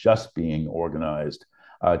ground, just being organized,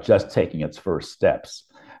 just taking its first steps.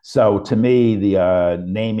 So to me, the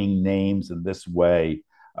naming names in this way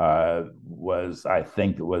although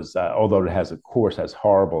it has, of course, has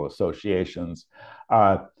horrible associations,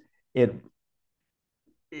 it's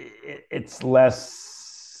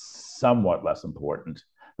somewhat less important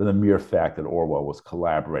than the mere fact that Orwell was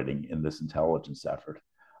collaborating in this intelligence effort,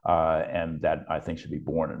 and that I think should be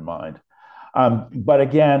borne in mind. But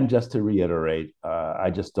again, just to reiterate, I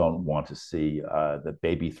just don't want to see the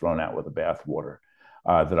baby thrown out with the bathwater.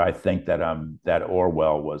 That I think that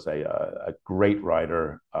Orwell was a great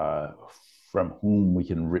writer from whom we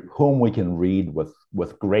can read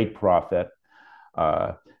with great profit.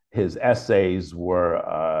 His essays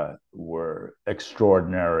were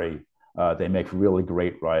extraordinary. They make really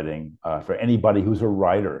great writing. For anybody who's a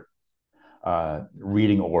writer,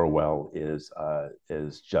 reading Orwell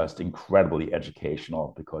is just incredibly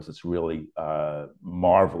educational because it's really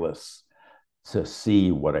marvelous to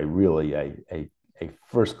see what a really a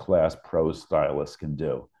first class prose stylist can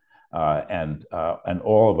do, and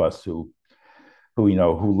all of us who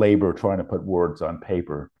who labor trying to put words on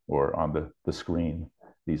paper or on the screen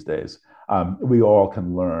these days, we all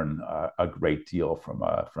can learn a great deal from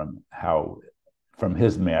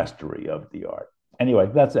his mastery of the art. Anyway,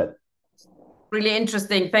 that's it. Really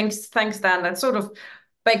interesting. Thanks, Dan. That sort of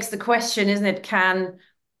begs the question, isn't it? Can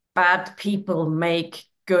bad people make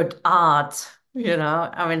good art? I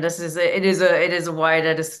mean, it is a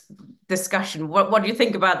wider discussion. What do you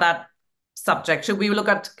think about that subject? Should we look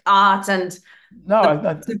at art and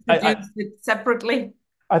to produce it separately?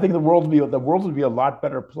 I think the world would be a lot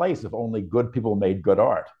better place if only good people made good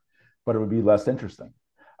art, but it would be less interesting.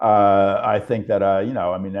 I think that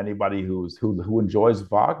I mean, anybody who enjoys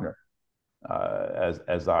Wagner,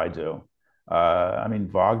 as I do. I mean,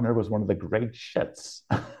 Wagner was one of the great shits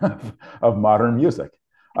of modern music,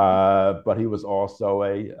 but he was also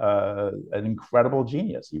an incredible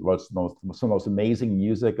genius. He wrote some of the most amazing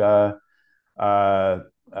music we've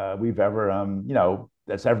ever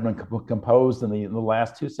that's ever been composed in the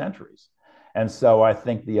last 2 centuries. And so I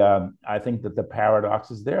think that the paradox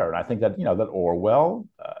is there, and I think that that Orwell,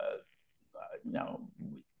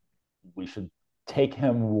 we should take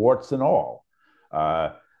him warts and all.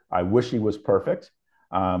 I wish he was perfect,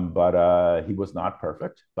 but he was not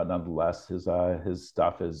perfect. But nonetheless, his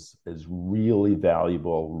stuff is really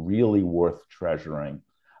valuable, really worth treasuring,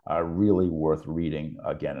 really worth reading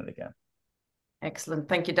again and again. Excellent.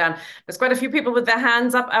 Thank you, Dan. There's quite a few people with their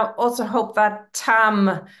hands up. I also hope that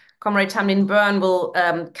Comrade Tamlin Byrne will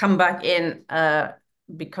come back in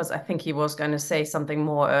because I think he was going to say something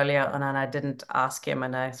more earlier and I didn't ask him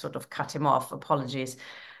and I sort of cut him off. Apologies.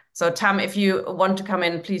 So Tam, if you want to come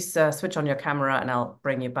in, please switch on your camera and I'll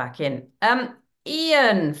bring you back in.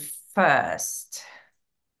 Ian first.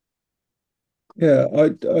 Yeah, I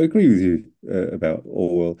agree with you about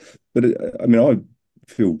Orwell, but I mean, I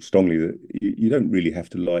feel strongly that you don't really have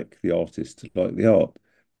to like the artist to like the art.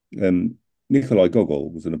 Nikolai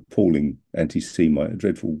Gogol was an appalling anti-Semite, a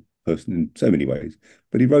dreadful person in so many ways,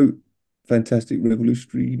 but he wrote fantastic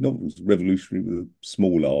revolutionary novels, revolutionary with a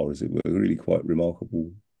small r, as it were, really quite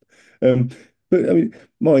remarkable. But I mean,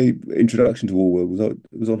 my introduction to Orwell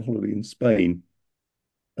was on holiday in Spain,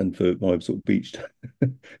 and for my sort of beach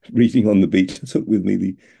reading on the beach, I took with me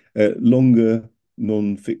the longer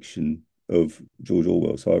non-fiction of George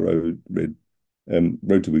Orwell. So I read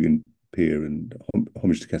Road to Wigan Pier and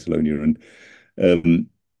Homage to Catalonia and Down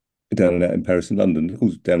and Out in Paris and London. Of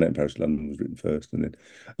course, Down and Out in Paris and London was written first, and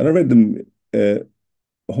I read them.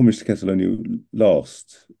 Homage to Catalonia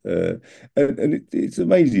last, and it's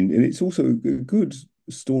amazing, and it's also a good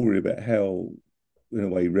story about how, in a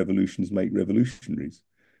way, revolutions make revolutionaries.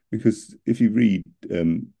 Because if you read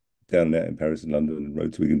Down and Out in Paris and London and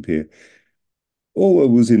Road to Wigan Pier, Orwell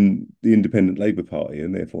was in the Independent Labour Party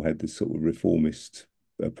and therefore had this sort of reformist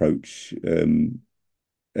approach,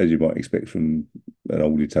 as you might expect from an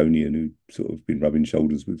old Etonian who sort of been rubbing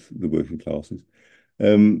shoulders with the working classes.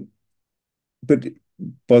 But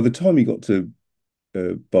by the time he got to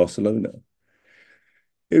Barcelona,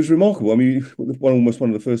 it was remarkable. I mean, almost one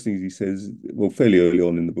of the first things he says, well, fairly early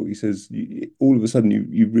on in the book, he says, all of a sudden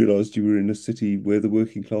you realised you were in a city where the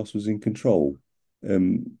working class was in control.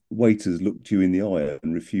 Waiters looked you in the eye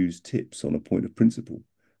and refused tips on a point of principle,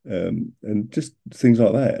 and just things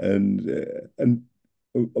like that. And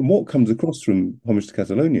what comes across from Homage to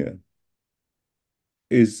Catalonia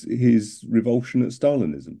is his revulsion at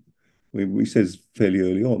Stalinism. He says fairly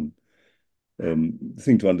early on, the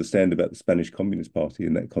thing to understand about the Spanish Communist Party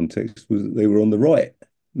in that context was that they were on the right,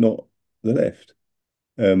 not the left.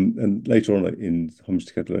 And later on in Homage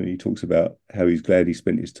to Catalonia, he talks about how he's glad he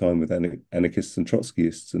spent his time with anarchists and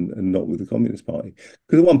Trotskyists and not with the Communist Party.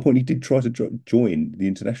 Because at one point he did try to join the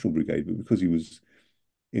International Brigade, but because he was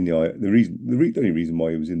in the only reason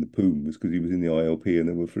why he was in the POUM was because he was in the ILP and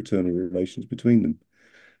there were fraternal relations between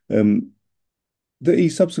them. That he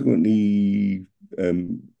subsequently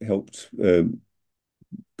helped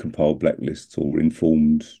compile blacklists or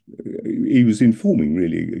informed. He was informing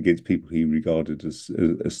really against people he regarded as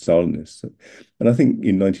Stalinists. And I think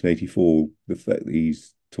in 1984, the fact that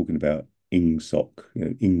he's talking about INGSOC,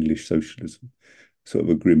 English socialism, sort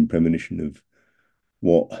of a grim premonition of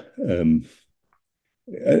what. And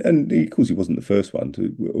of course, he wasn't the first one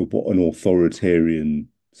of what an authoritarian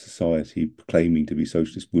society claiming to be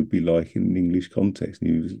socialist would be like in an English context.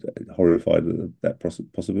 And he was horrified at that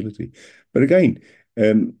possibility. But again,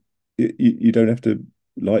 you don't have to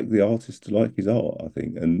like the artist to like his art, I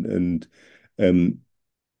think. And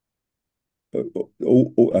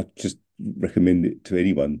just recommend it to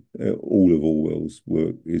anyone. All of Orwell's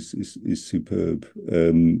work is superb,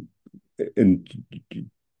 and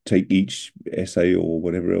take each essay or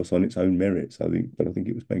whatever else on its own merits. I think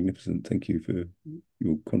it was magnificent. Thank you for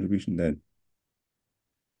your contribution, Dan.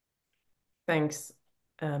 Thanks,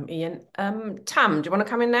 Ian. Tam, do you want to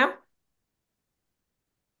come in now?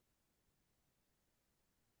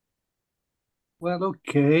 Well,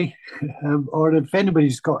 okay. Or if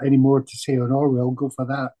anybody's got any more to say on Orwell, go for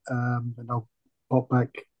that. And I'll pop back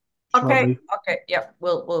shortly. Okay, yeah,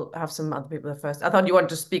 we'll have some other people first. I thought you wanted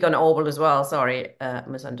to speak on Orwell as well. Sorry,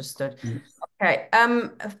 misunderstood. Okay,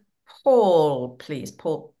 Paul, please,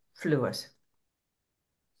 Paul Fluid.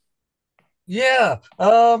 Yeah,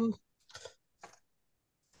 a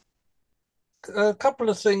couple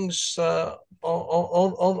of things on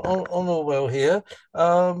Orwell here.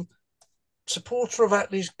 Supporter of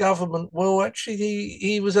Attlee's government. Well, actually,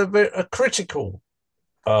 he was a critical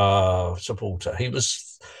supporter. He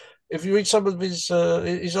was, if you read some of his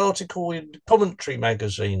article in Commentary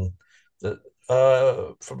magazine that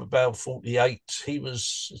from about 48, he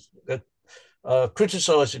was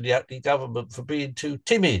criticising the Attlee government for being too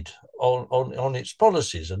timid on its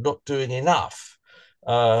policies and not doing enough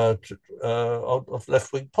of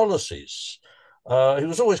left-wing policies. He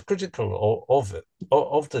was always critical of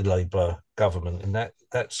the Labour government in that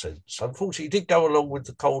sense. Unfortunately, he did go along with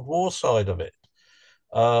the Cold War side of it.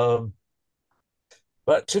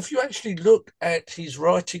 But if you actually look at his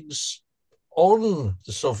writings on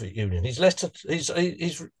the Soviet Union, his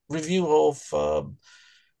review of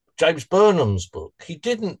James Burnham's book, he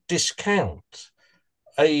didn't discount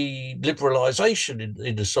a liberalisation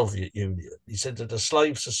in the Soviet Union. He said that a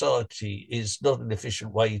slave society is not an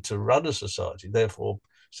efficient way to run a society, therefore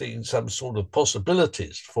seeing some sort of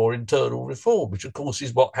possibilities for internal reform, which of course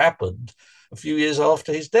is what happened a few years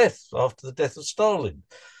after his death, after the death of Stalin.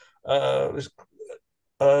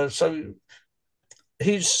 So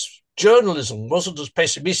his journalism wasn't as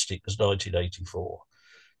pessimistic as 1984.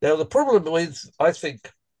 Now, the problem I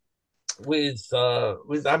think, with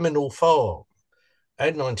Aminal Farm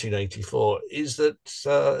and 1984 is that,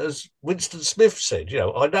 as Winston Smith said,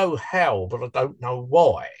 I know how, but I don't know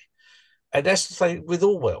why. And that's the thing with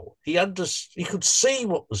Orwell. He could see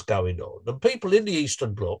what was going on. And people in the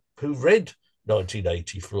Eastern Bloc who read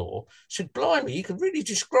 1984 said, blimey, he can really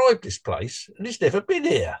describe this place, and he's never been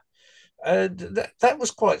here. And that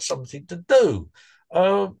was quite something to do.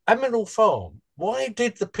 Aminal Farm, why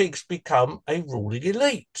did the pigs become a ruling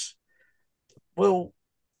elite? Well,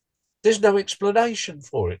 there's no explanation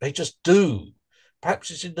for it. They just do. Perhaps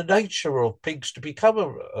it's in the nature of pigs to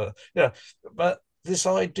become but this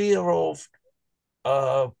idea of,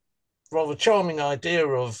 rather charming idea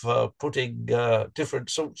of putting different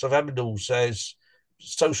sorts of animals as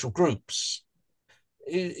social groups,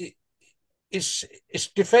 it's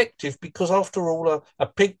defective, because after all, a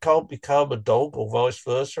pig can't become a dog or vice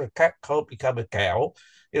versa. A cat can't become a cow.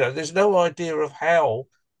 There's no idea of how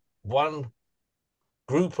one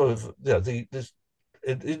group of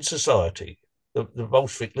in society, the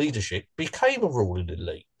Bolshevik leadership, became a ruling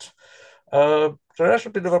elite. So that's a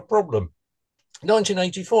bit of a problem.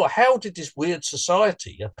 1984, how did this weird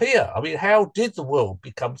society appear? I mean, how did the world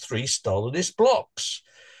become three Stalinist blocks?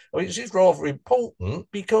 I mean, this is rather important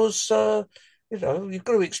because, you've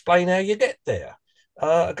got to explain how you get there.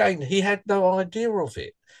 Again, he had no idea of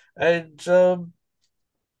it. And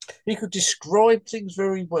he could describe things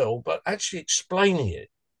very well, but actually explaining it,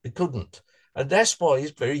 he couldn't. And that's why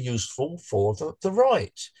he's very useful for the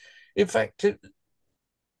right. In fact,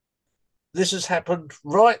 this has happened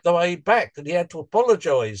right the way back, and he had to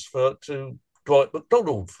apologise to Dwight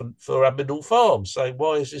MacDonald for Aminal Farm, saying,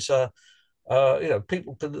 why is this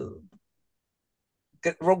people can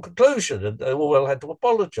get the wrong conclusion, and Orwell had to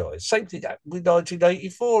apologise. Same thing with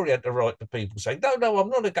 1984. He had to write to people saying, no, I'm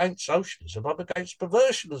not against socialism. I'm against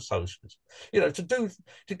perversion of socialism.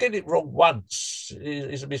 To get it wrong once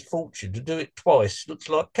is a misfortune. To do it twice looks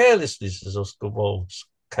like carelessness, as Oscar Wilde's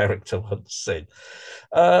character once said.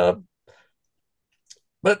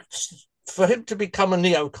 But for him to become a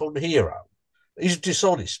neocon hero is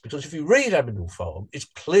dishonest, because if you read Aminal Farm, it's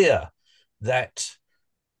clear that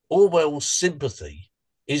Orwell's sympathy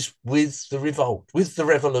is with the revolt, with the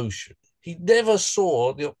revolution. He never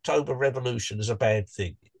saw the October Revolution as a bad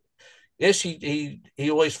thing. Yes, he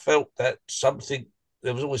always felt that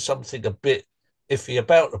there was always something a bit iffy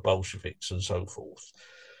about the Bolsheviks and so forth.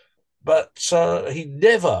 But he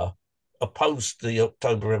never opposed the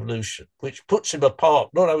October Revolution, which puts him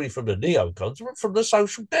apart not only from the neocons, but from the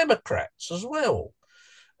Social Democrats as well.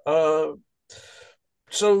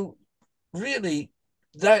 So really,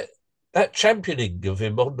 that championing of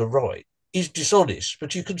him on the right is dishonest,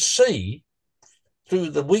 but you can see through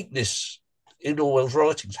the weakness in Orwell's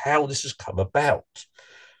writings how this has come about.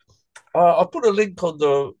 I put a link on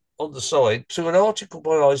the side to an article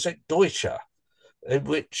by Isaac Deutscher in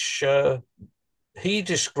which he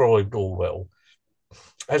described Orwell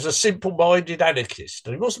as a simple-minded anarchist.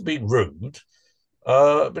 And he wasn't being rude,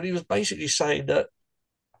 but he was basically saying that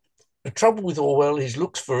the trouble with Orwell is he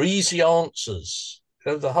looks for easy answers.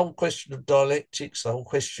 You know, the whole question of dialectics, the whole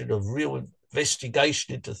question of real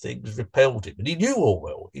investigation into things repelled him. And he knew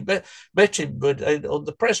Orwell. He met him on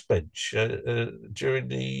the press bench during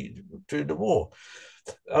the war.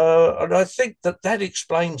 And I think that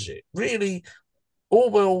explains it. Really,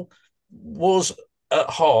 Orwell was at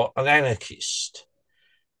heart an anarchist,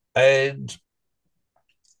 and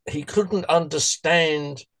he couldn't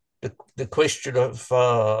understand the question of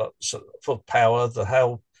for power,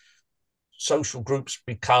 how social groups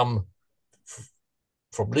become,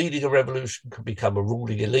 from leading a revolution, could become a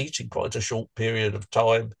ruling elite in quite a short period of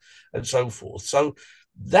time, and so forth. So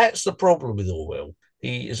that's the problem with Orwell.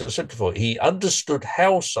 He, as I said before, he understood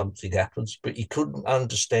how something happens, but he couldn't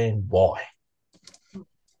understand why.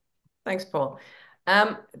 Thanks, Paul.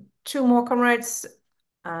 Two more comrades,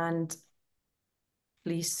 and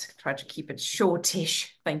please try to keep it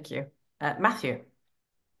shortish. Thank you. Matthew.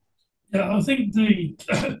 Yeah, I think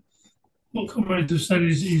what comrades have said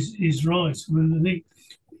is right. I mean, I think,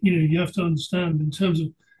 you have to understand in terms of,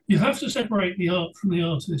 you have to separate the art from the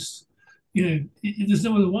artist. There's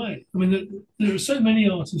no other way. I mean, there are so many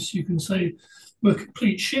artists you can say were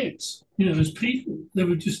complete shits, as people. They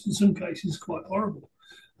were just, in some cases, quite horrible.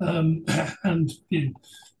 And, the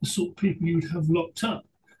sort of people you would have locked up.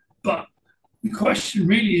 But the question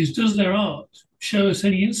really is, does their art show us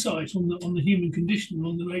any insight on the human condition,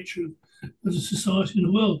 on the nature of the society and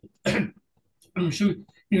the world? And I'm sure,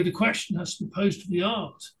 the question has to be posed to the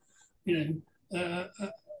art.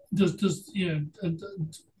 Does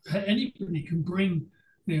anybody can bring,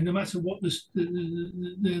 no matter what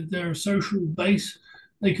their social base,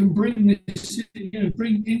 they can bring this,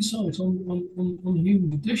 bring insight on the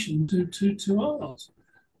human condition to art,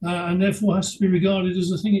 and therefore has to be regarded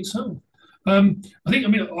as a thing itself. I think,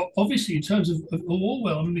 obviously, in terms of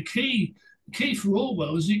Orwell, the key for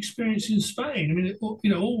Orwell is the experience in Spain.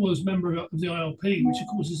 Orwell's a member of the ILP, which of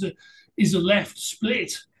course is a left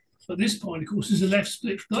split. At this point, of course, is a left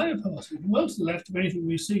split Labour Party, well to the left of anything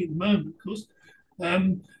we see at the moment. Of course,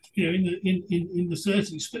 in the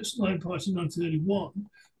 30s, splits the Labour Party in 1931,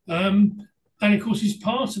 and of course, he's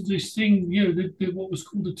part of this thing. What was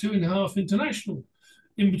called the 2.5 International,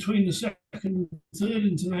 in between the second and third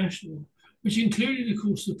International, which included, of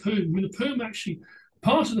course, the POUM. The POUM actually,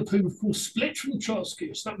 part of the POUM, of course, split from the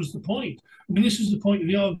Trotskyists. That was the point. This was the point of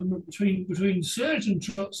the argument between Serge and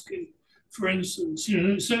Trotsky, for instance.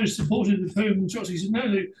 Serge supported the POUM, and Trotsky said, no,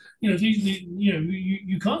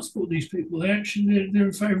 you can't support these people. They're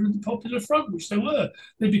in favour of the Popular Front, which they were.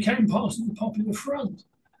 They became part of the Popular Front.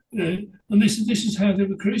 And this is how they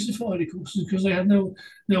were crucified, of course, because they had no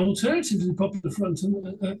alternative to the Popular Front,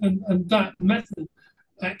 and that method,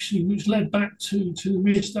 actually, which led back to the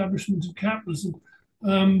re-establishment of capitalism,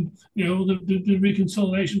 the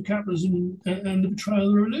reconsolidation of capitalism and the betrayal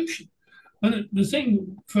of the revolution. And the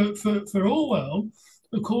thing for Orwell,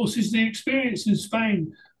 of course, is the experience in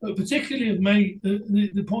Spain, particularly of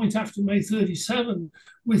the point after May 37,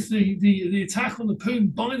 with the attack on the POUM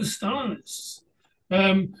by the Stalinists.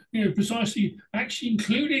 Precisely, actually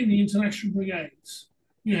including the international brigades.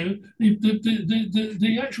 The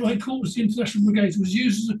actual headquarters of the international brigades was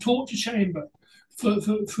used as a torture chamber for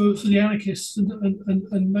the anarchists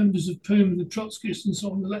and members of POUM and the Trotskyists and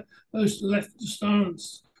so on, those to the left of the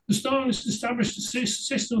Stalinists. The Stalinists established a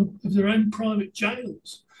system of their own private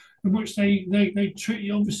jails, in which they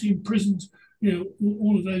obviously imprisoned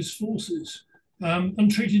all of those forces,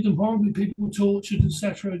 and treated them horribly. People were tortured,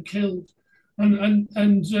 etc., and killed. And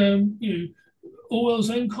Orwell's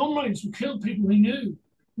own comrades were killed. People he knew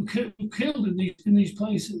were killed in these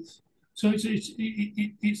places. So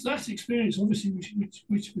it's that experience, obviously,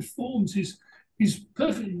 which forms his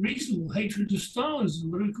perfectly reasonable hatred of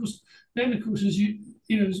Stalinism. But of course,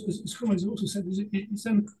 as comrades also said, it's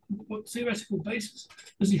then what theoretical basis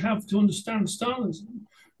does he have to understand Stalinism,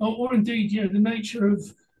 or indeed, the nature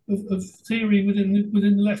of theory within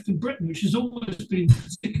the left of Britain, which has always been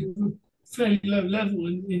fairly low level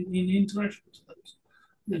in the international terms.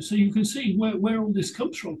 So you can see where all this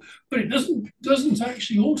comes from, but it doesn't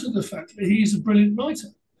actually alter the fact that he's a brilliant writer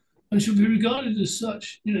and should be regarded as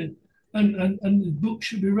such, and the book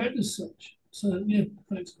should be read as such. So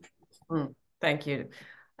thanks. Thank you.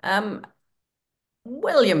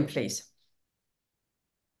 William, please.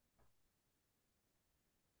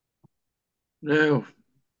 Now,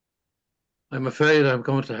 I'm afraid I'm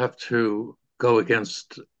going to have to go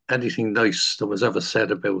against anything nice that was ever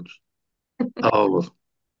said about Orwell.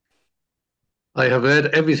 I have read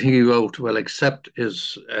everything he wrote, well, except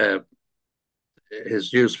his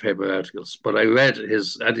newspaper articles, but I read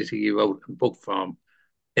anything he wrote in book form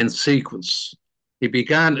in sequence. He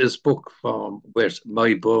began his book form with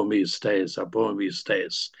My Burmese Days or Burmese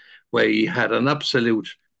Days, where he had an absolute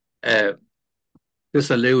uh,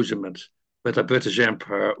 disillusionment with the British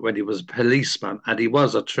Empire when he was a policeman, and he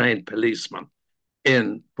was a trained policeman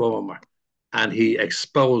in Burma, and he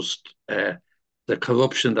exposed the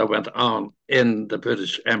corruption that went on in the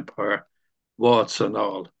British Empire, warts and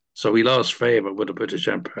all. So he lost favour with the British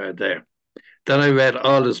Empire there. Then I read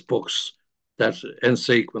all his books that in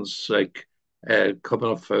sequence, like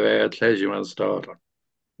Coming Up for Air, Clergyman's Daughter.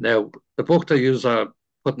 Now, the book that you are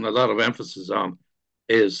putting a lot of emphasis on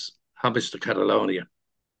is Homage to Catalonia.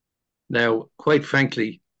 Now, quite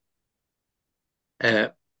frankly,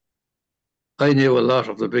 I knew a lot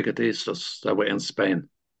of the brigadistas that were in Spain,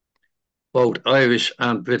 both Irish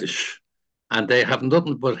and British, and they have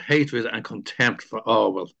nothing but hatred and contempt for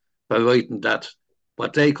Orwell by writing that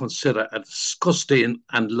what they consider a disgusting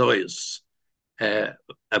and lies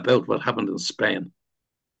about what happened in Spain.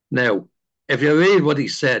 Now, if you read what he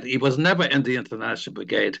said, he was never in the International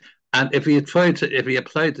Brigade, and if he applied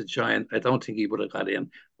to join, I don't think he would have got in.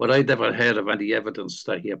 But I never heard of any evidence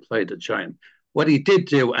that he applied to join. What he did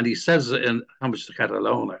do, and he says it in Homage to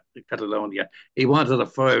Catalonia, he wanted to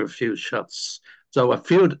fire a few shots. So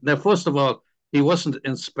now, first of all, he wasn't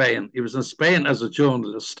in Spain. He was in Spain as a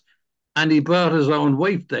journalist, and he brought his own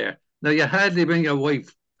wife there. Now, you hardly bring your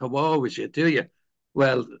wife to war with you, do you?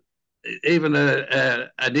 Well, even an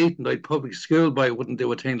Etonite public school boy wouldn't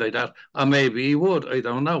do a thing like that, or maybe he would, I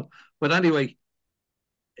don't know. But anyway,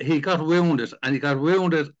 he got wounded, and he got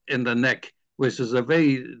wounded in the neck, which is a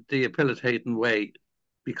very debilitating way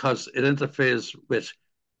because it interferes with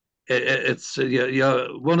it's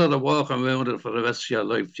you're one of the walking wounded for the rest of your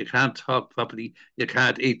life. You can't talk properly, you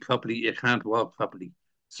can't eat properly, you can't walk properly.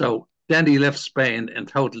 So then he left Spain in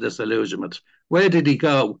total disillusionment. Where did he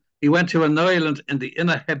go? He went to an island in the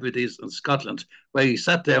Inner Hebrides in Scotland, where he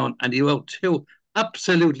sat down and he wrote two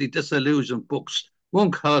absolutely disillusioned books.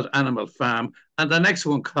 One called Animal Farm, and the next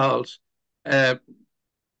one called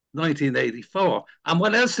 1984. And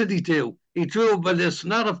what else did he do? He drew up a list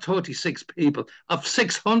not of 36 people, of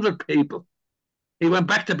 600 people. He went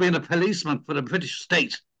back to being a policeman for the British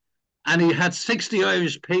state. And he had 60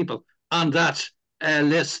 Irish people on that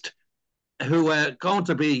list who were going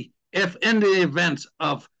to be, if in the event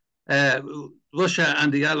of Russia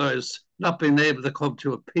and the Allies not being able to come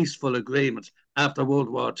to a peaceful agreement after World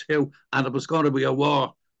War II, and it was going to be a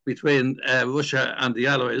war between Russia and the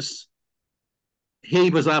Allies, he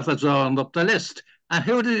was after drawing up the list. And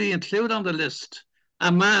who did he include on the list? A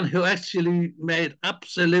man who actually made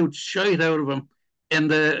absolute shite out of him in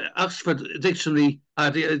the Oxford Dictionary,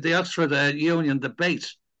 the Oxford Union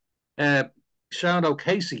debate, Sean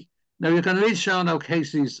O'Casey. Now, you can read Sean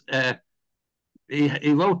O'Casey's,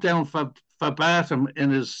 he wrote down for Bartham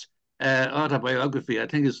in his autobiography. I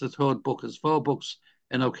think it's the third book. It's 4 books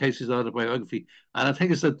in O'Casey's autobiography, and I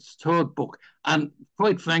think it's the third book. And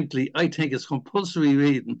quite frankly, I think it's compulsory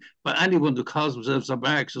reading for anyone who calls themselves a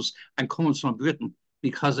Marxist and comes from Britain,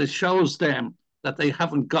 because it shows them that they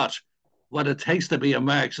haven't got what it takes to be a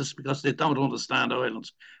Marxist because they don't understand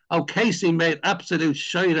Ireland. O'Casey made absolute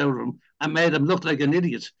shite out of him and made him look like an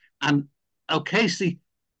idiot. And O'Casey,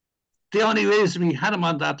 the only reason we had him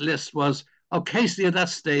on that list was O'Casey at that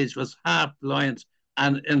stage was half blind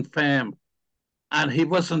and infirm, and he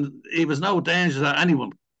was no danger to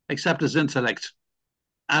anyone except his intellect.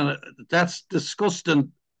 And that's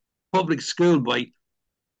disgusting. Public school boy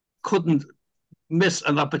couldn't miss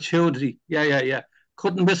an opportunity. Yeah.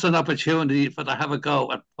 Couldn't miss an opportunity for to have a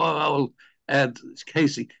go at poor old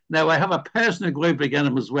Casey. Now, I have a personal gripe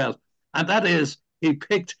against him as well, and that is he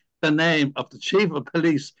picked the name of the chief of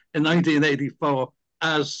police in 1984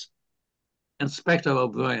 as Inspector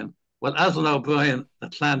O'Brien. Well, as an O'Brien, the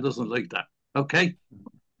Klan doesn't like that. Okay.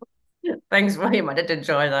 Thanks, William. I did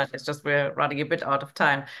enjoy that. It's just we're running a bit out of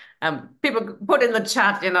time. People put in the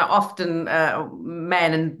chat, often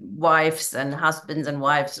men and wives and husbands and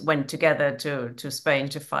wives went together to Spain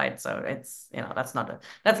to fight. So it's that's not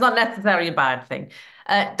necessarily a bad thing.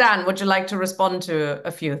 Dan, would you like to respond to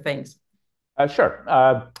a few things? Sure.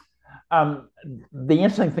 The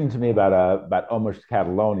interesting thing to me about Homage to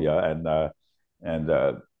Catalonia and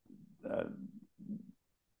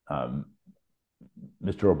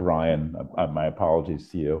Mr. O'Brien, my apologies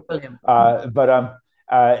to you. William. But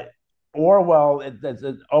Orwell,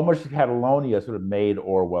 almost Catalonia sort of made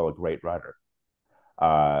Orwell a great writer.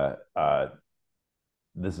 Uh, uh,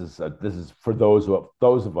 this is for those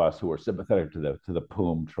of us who are sympathetic to the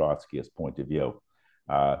Poom Trotskyist point of view.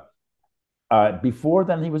 Before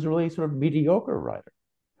then, he was a really sort of mediocre writer.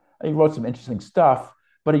 He wrote some interesting stuff,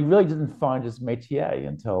 but he really didn't find his métier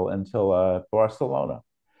until Barcelona,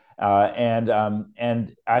 and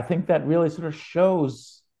I think that really sort of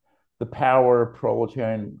shows the power of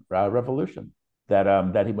proletarian revolution.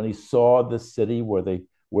 When he saw the city where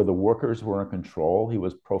the workers were in control, he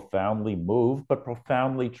was profoundly moved, but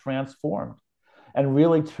profoundly transformed, and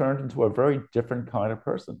really turned into a very different kind of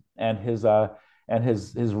person. And his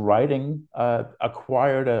writing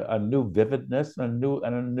acquired a new vividness and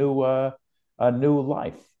a new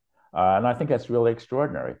life, and I think that's really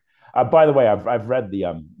extraordinary. By the way, I've read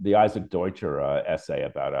the Isaac Deutscher essay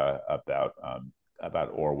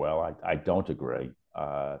about Orwell. I don't agree.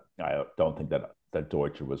 I don't think that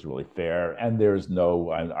Deutscher was really fair, and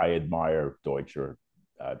I admire Deutscher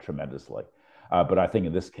tremendously, but I think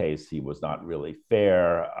in this case he was not really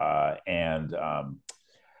fair, and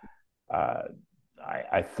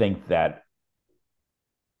I think that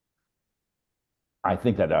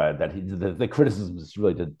the criticisms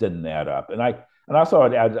really didn't add up, and also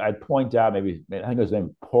I'd point out, maybe I think his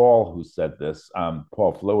name Paul who said this,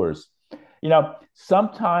 Paul Flowers.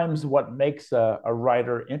 Sometimes what makes a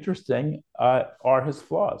writer interesting are his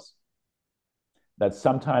flaws. That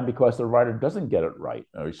sometimes because the writer doesn't get it right,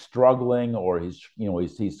 or he's struggling, or he's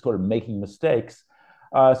sort of making mistakes,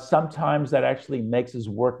 sometimes that actually makes his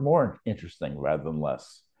work more interesting rather than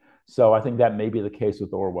less. So I think that may be the case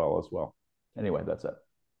with Orwell as well. Anyway, that's it.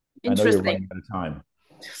 I know you're running out of time.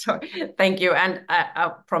 Sorry, thank you. And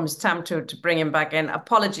I promised Tam to bring him back in.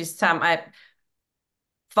 Apologies, Tam. I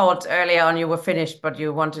thought earlier on you were finished, but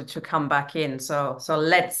you wanted to come back in. So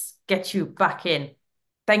let's get you back in.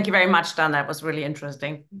 Thank you very much, Dan. That was really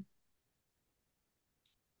interesting.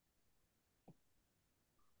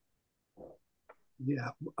 Yeah,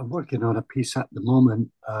 I'm working on a piece at the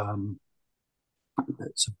moment.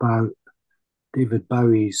 It's about David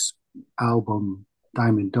Bowie's album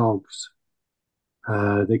Diamond Dogs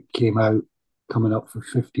that came out coming up for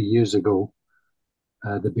 50 years ago.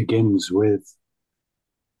 That begins with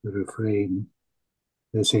the refrain,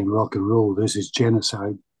 "This ain't rock and roll, this is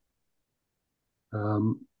genocide."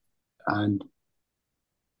 And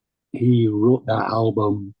he wrote that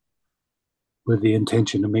album with the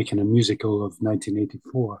intention of making a musical of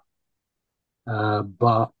 1984.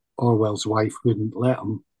 But Orwell's wife wouldn't let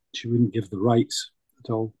him. She wouldn't give the rights at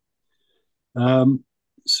all.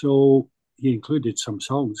 So he included some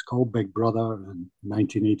songs called Big Brother in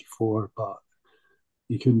 1984, but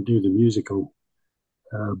he couldn't do the musical.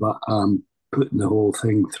 But I'm putting the whole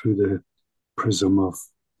thing through the prism of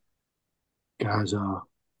Gaza,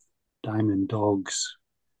 diamond dogs,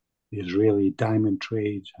 the Israeli diamond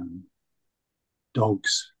trade, and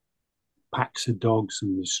dogs, packs of dogs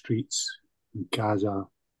in the streets in Gaza,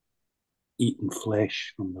 eating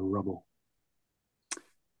flesh from the rubble.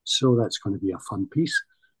 So that's going to be a fun piece.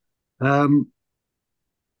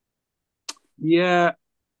 Yeah,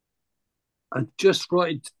 I just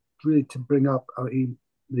wanted really to bring up the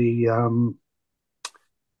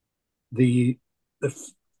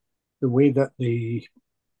way that the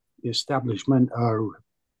establishment are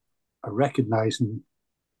recognizing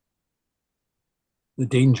the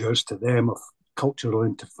dangers to them of cultural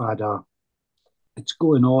intifada. It's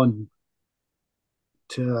going on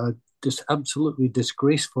to this absolutely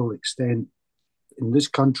disgraceful extent. In this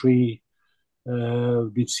country,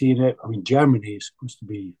 we've seen it. I mean, Germany is supposed to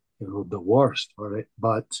be, the worst for it,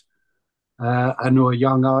 but I know a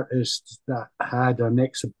young artist that had an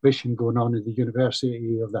exhibition going on at the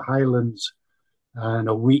University of the Highlands and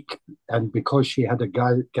a week, and because she had an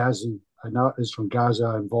artist from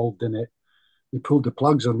Gaza involved in it, they pulled the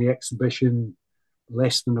plugs on the exhibition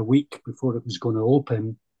less than a week before it was going to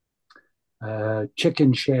open.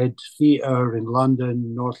 Chicken Shed Theatre in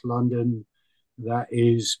London, North London, that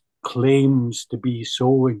claims to be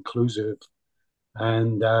so inclusive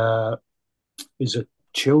and is a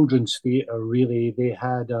children's theatre, really. They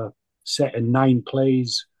had a set of 9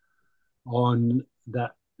 plays on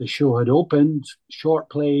that. The show had opened, short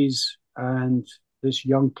plays, and this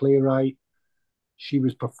young playwright, she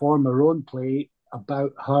was performing her own play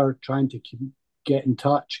about her trying to get in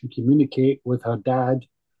touch and communicate with her dad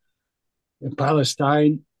in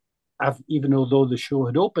Palestine. Even though the show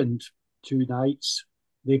had opened 2 nights,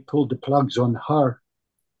 they pulled the plugs on her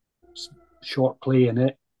short play in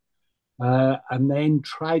it, and then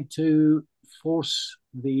tried to force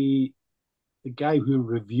the guy who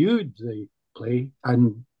reviewed the play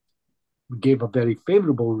and gave a very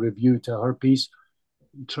favorable review to her piece.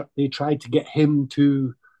 They tried to get him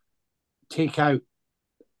to take out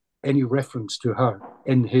any reference to her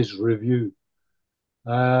in his review.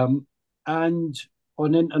 And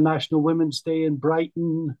on International Women's Day in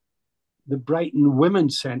Brighton, the Brighton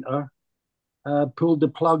Women's Centre pulled the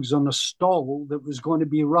plugs on a stall that was going to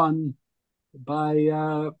be run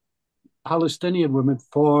by Palestinian women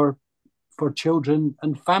for children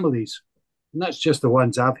and families. And that's just the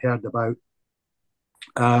ones I've heard about.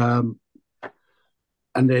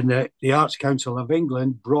 And then the Arts Council of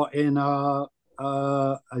England brought in a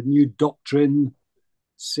new doctrine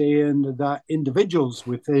saying that individuals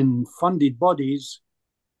within funded bodies,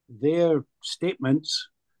 their statements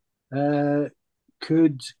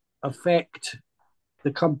could affect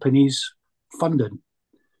the company's funding.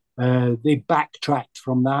 They backtracked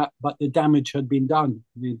from that, but the damage had been done.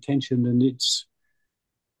 The intention, and it's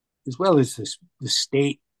as well as the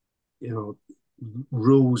state,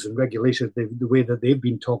 rules and regulations, the way that they've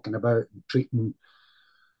been talking about and treating.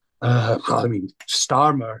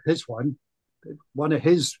 Starmer, one of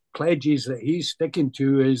his pledges that he's sticking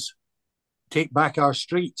to is take back our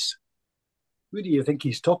streets. Who do you think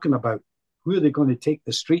he's talking about? Who are they going to take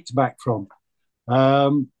the streets back from?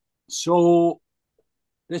 So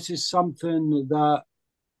this is something that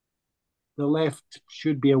the left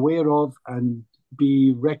should be aware of and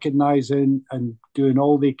be recognizing and doing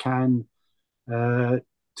all they can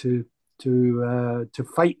to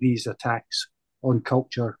fight these attacks on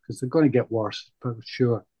culture, because they're going to get worse for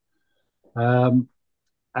sure.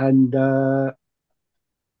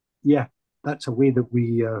 Yeah, that's a way that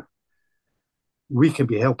we can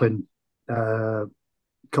be helping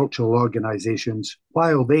cultural organizations,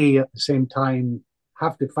 while they at the same time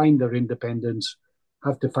have to find their independence,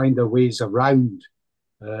 have to find their ways around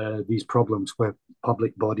these problems with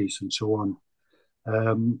public bodies and so on.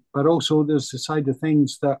 But also there's the side of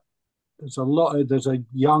things that there's a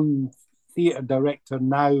young theatre director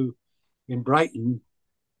now in Brighton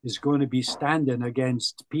is going to be standing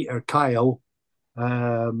against Peter Kyle,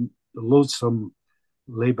 loathsome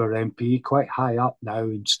Labour MP, quite high up now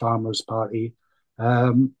in Starmer's party,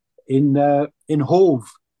 in Hove.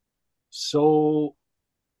 So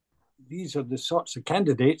these are the sorts of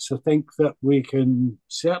candidates I think that we can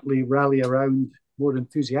certainly rally around more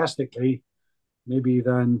enthusiastically, maybe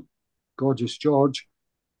than Gorgeous George.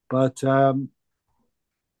 But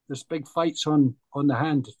there's big fights on the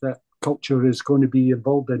hand that culture is going to be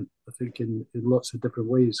involved in, I think, in lots of different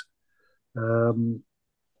ways.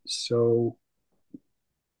 So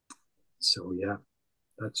yeah,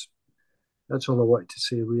 that's all I wanted to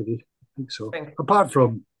say, really. I think so. Apart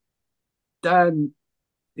from Dan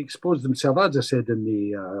exposed himself, as I said in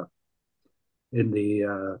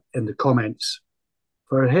the comments,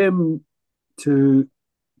 for him to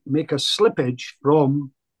make a slippage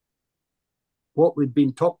from what we'd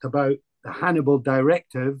been talked about, the Hannibal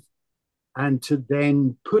Directive, and to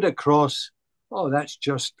then put across, oh, that's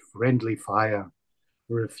just friendly fire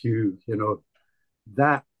for a few,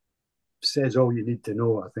 that says all you need to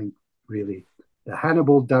know, I think, really. The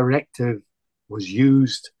Hannibal Directive was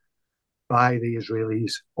used by the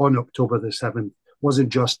Israelis on October the 7th, wasn't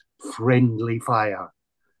just friendly fire.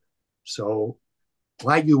 So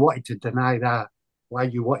why you wanted to deny that, why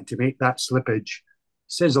you wanted to make that slippage,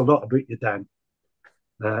 says a lot about you, Dan.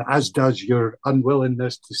 As does your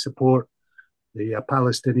unwillingness to support the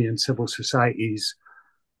Palestinian civil society's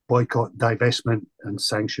boycott, divestment, and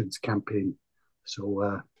sanctions campaign.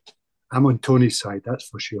 So I'm on Tony's side, that's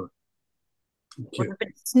for sure. A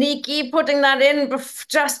bit sneaky putting that in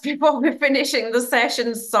just before we're finishing the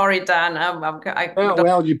session. Sorry, Dan.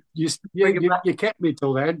 Well, you kept me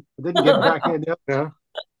till then. I didn't get back in there.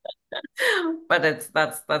 But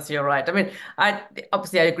that's you're right. I mean, I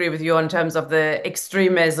agree with you in terms of the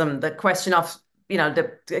extremism, the question of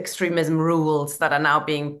the extremism rules that are now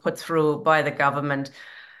being put through by the government.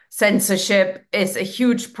 Censorship is a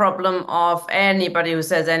huge problem of anybody who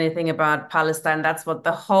says anything about Palestine. That's what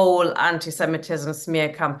the whole anti-Semitism smear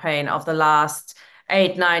campaign of the last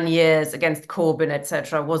 8-9 years against Corbyn,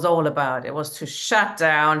 etc., was all about. It was to shut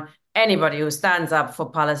down anybody who stands up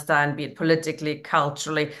for Palestine, be it politically,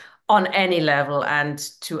 culturally, on any level, and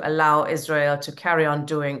to allow Israel to carry on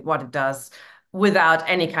doing what it does without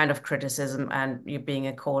any kind of criticism and you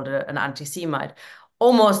being called an anti-Semite.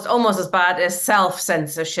 Almost as bad as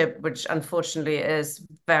self-censorship, which unfortunately is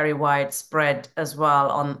very widespread as well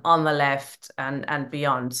on the left and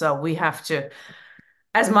beyond. So we have to,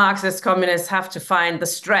 as Marxist communists, have to find the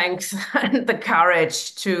strength and the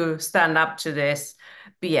courage to stand up to this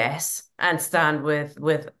BS and stand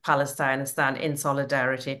with Palestine and stand in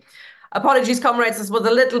solidarity. Apologies, comrades, this was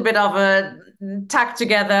a little bit of a tacked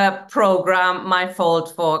together program. My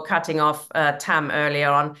fault for cutting off Tam earlier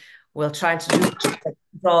on. We'll try to do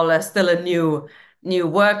it's all still a new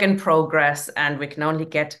work in progress, and we can only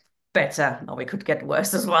get better, or we could get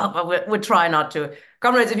worse as well, but we'll try not to.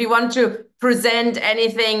 Comrades, if you want to present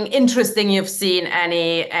anything interesting you've seen,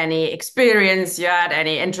 any experience you had,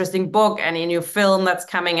 any interesting book, any new film that's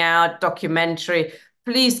coming out, documentary,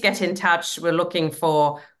 please get in touch. We're looking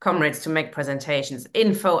for comrades to make presentations.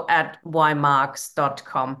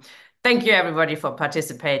 info@ymarks.com. Thank you, everybody, for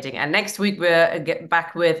participating. And next week, we'll get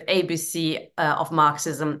back with ABC of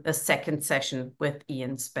Marxism, a second session with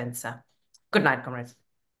Ian Spencer. Good night, comrades.